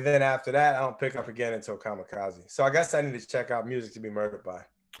 And then after that, I don't pick up again until Kamikaze. So I guess I need to check out Music to Be Murdered by.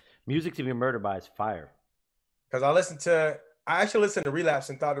 Music to Be Murdered by is fire. Because I actually listened to Relapse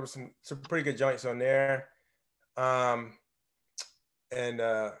and thought there was some pretty good joints on there. And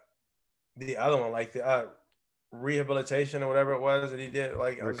the other one, like the Rehabilitation or whatever it was that he did,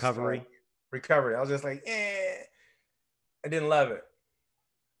 like Recovery. Recovery. I was just like, I didn't love it.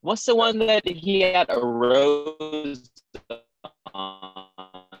 What's the one that he had a rose on?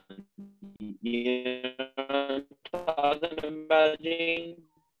 You know what I'm talking about, Gene?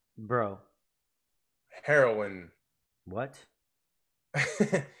 Bro, Heroin. what?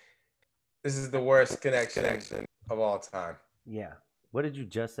 This is the worst connection of all time. Yeah. What did you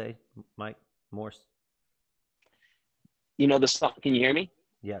just say, Mike Morse? You know the song? Can you hear me?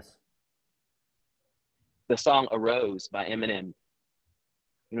 Yes. The song "Arose" by Eminem.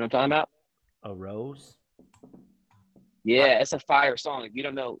 You know what I'm talking about? A rose? Yeah, it's a fire song. If you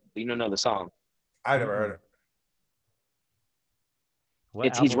don't know the song. I never heard it. What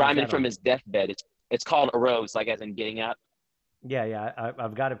He's album was rhyming that from on? his deathbed. It's called "Arose," like as in getting up. Yeah.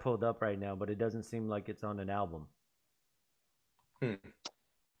 I've got it pulled up right now, but it doesn't seem like it's on an album.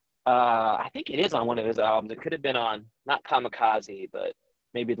 I think it is on one of his albums. It could have been on not Kamikaze, but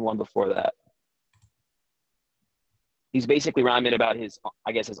maybe the one before that. He's basically rhyming about his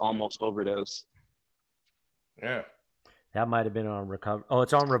almost overdose. Yeah. That might have been on Recover. Oh,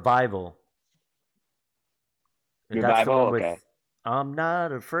 it's on Revival. That's the Revival? one with, Okay. I'm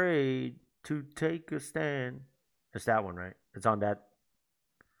not afraid to take a stand. It's that one, right? It's on that.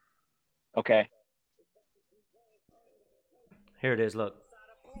 Okay. Here it is. Look.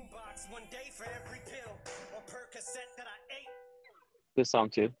 Good song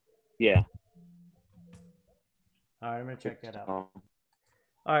too. Yeah. All right, I'm gonna check that out. Um,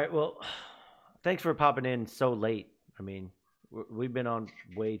 All right. Well, thanks for popping in so late. I mean, we've been on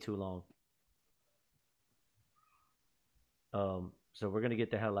way too long. So we're gonna get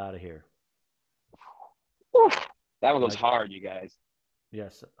the hell out of here. That one goes Like- hard, you guys.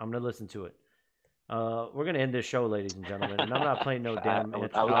 Yes, I'm gonna listen to it. We're gonna end this show, ladies and gentlemen, and I'm not playing no damn. I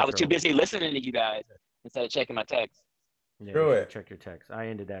was too outro. busy listening to you guys instead of checking my text. Yeah, Screw you should it. check your text. I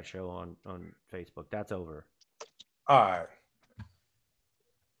ended that show on Facebook. That's over. All right.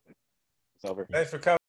 It's over. Thanks for coming.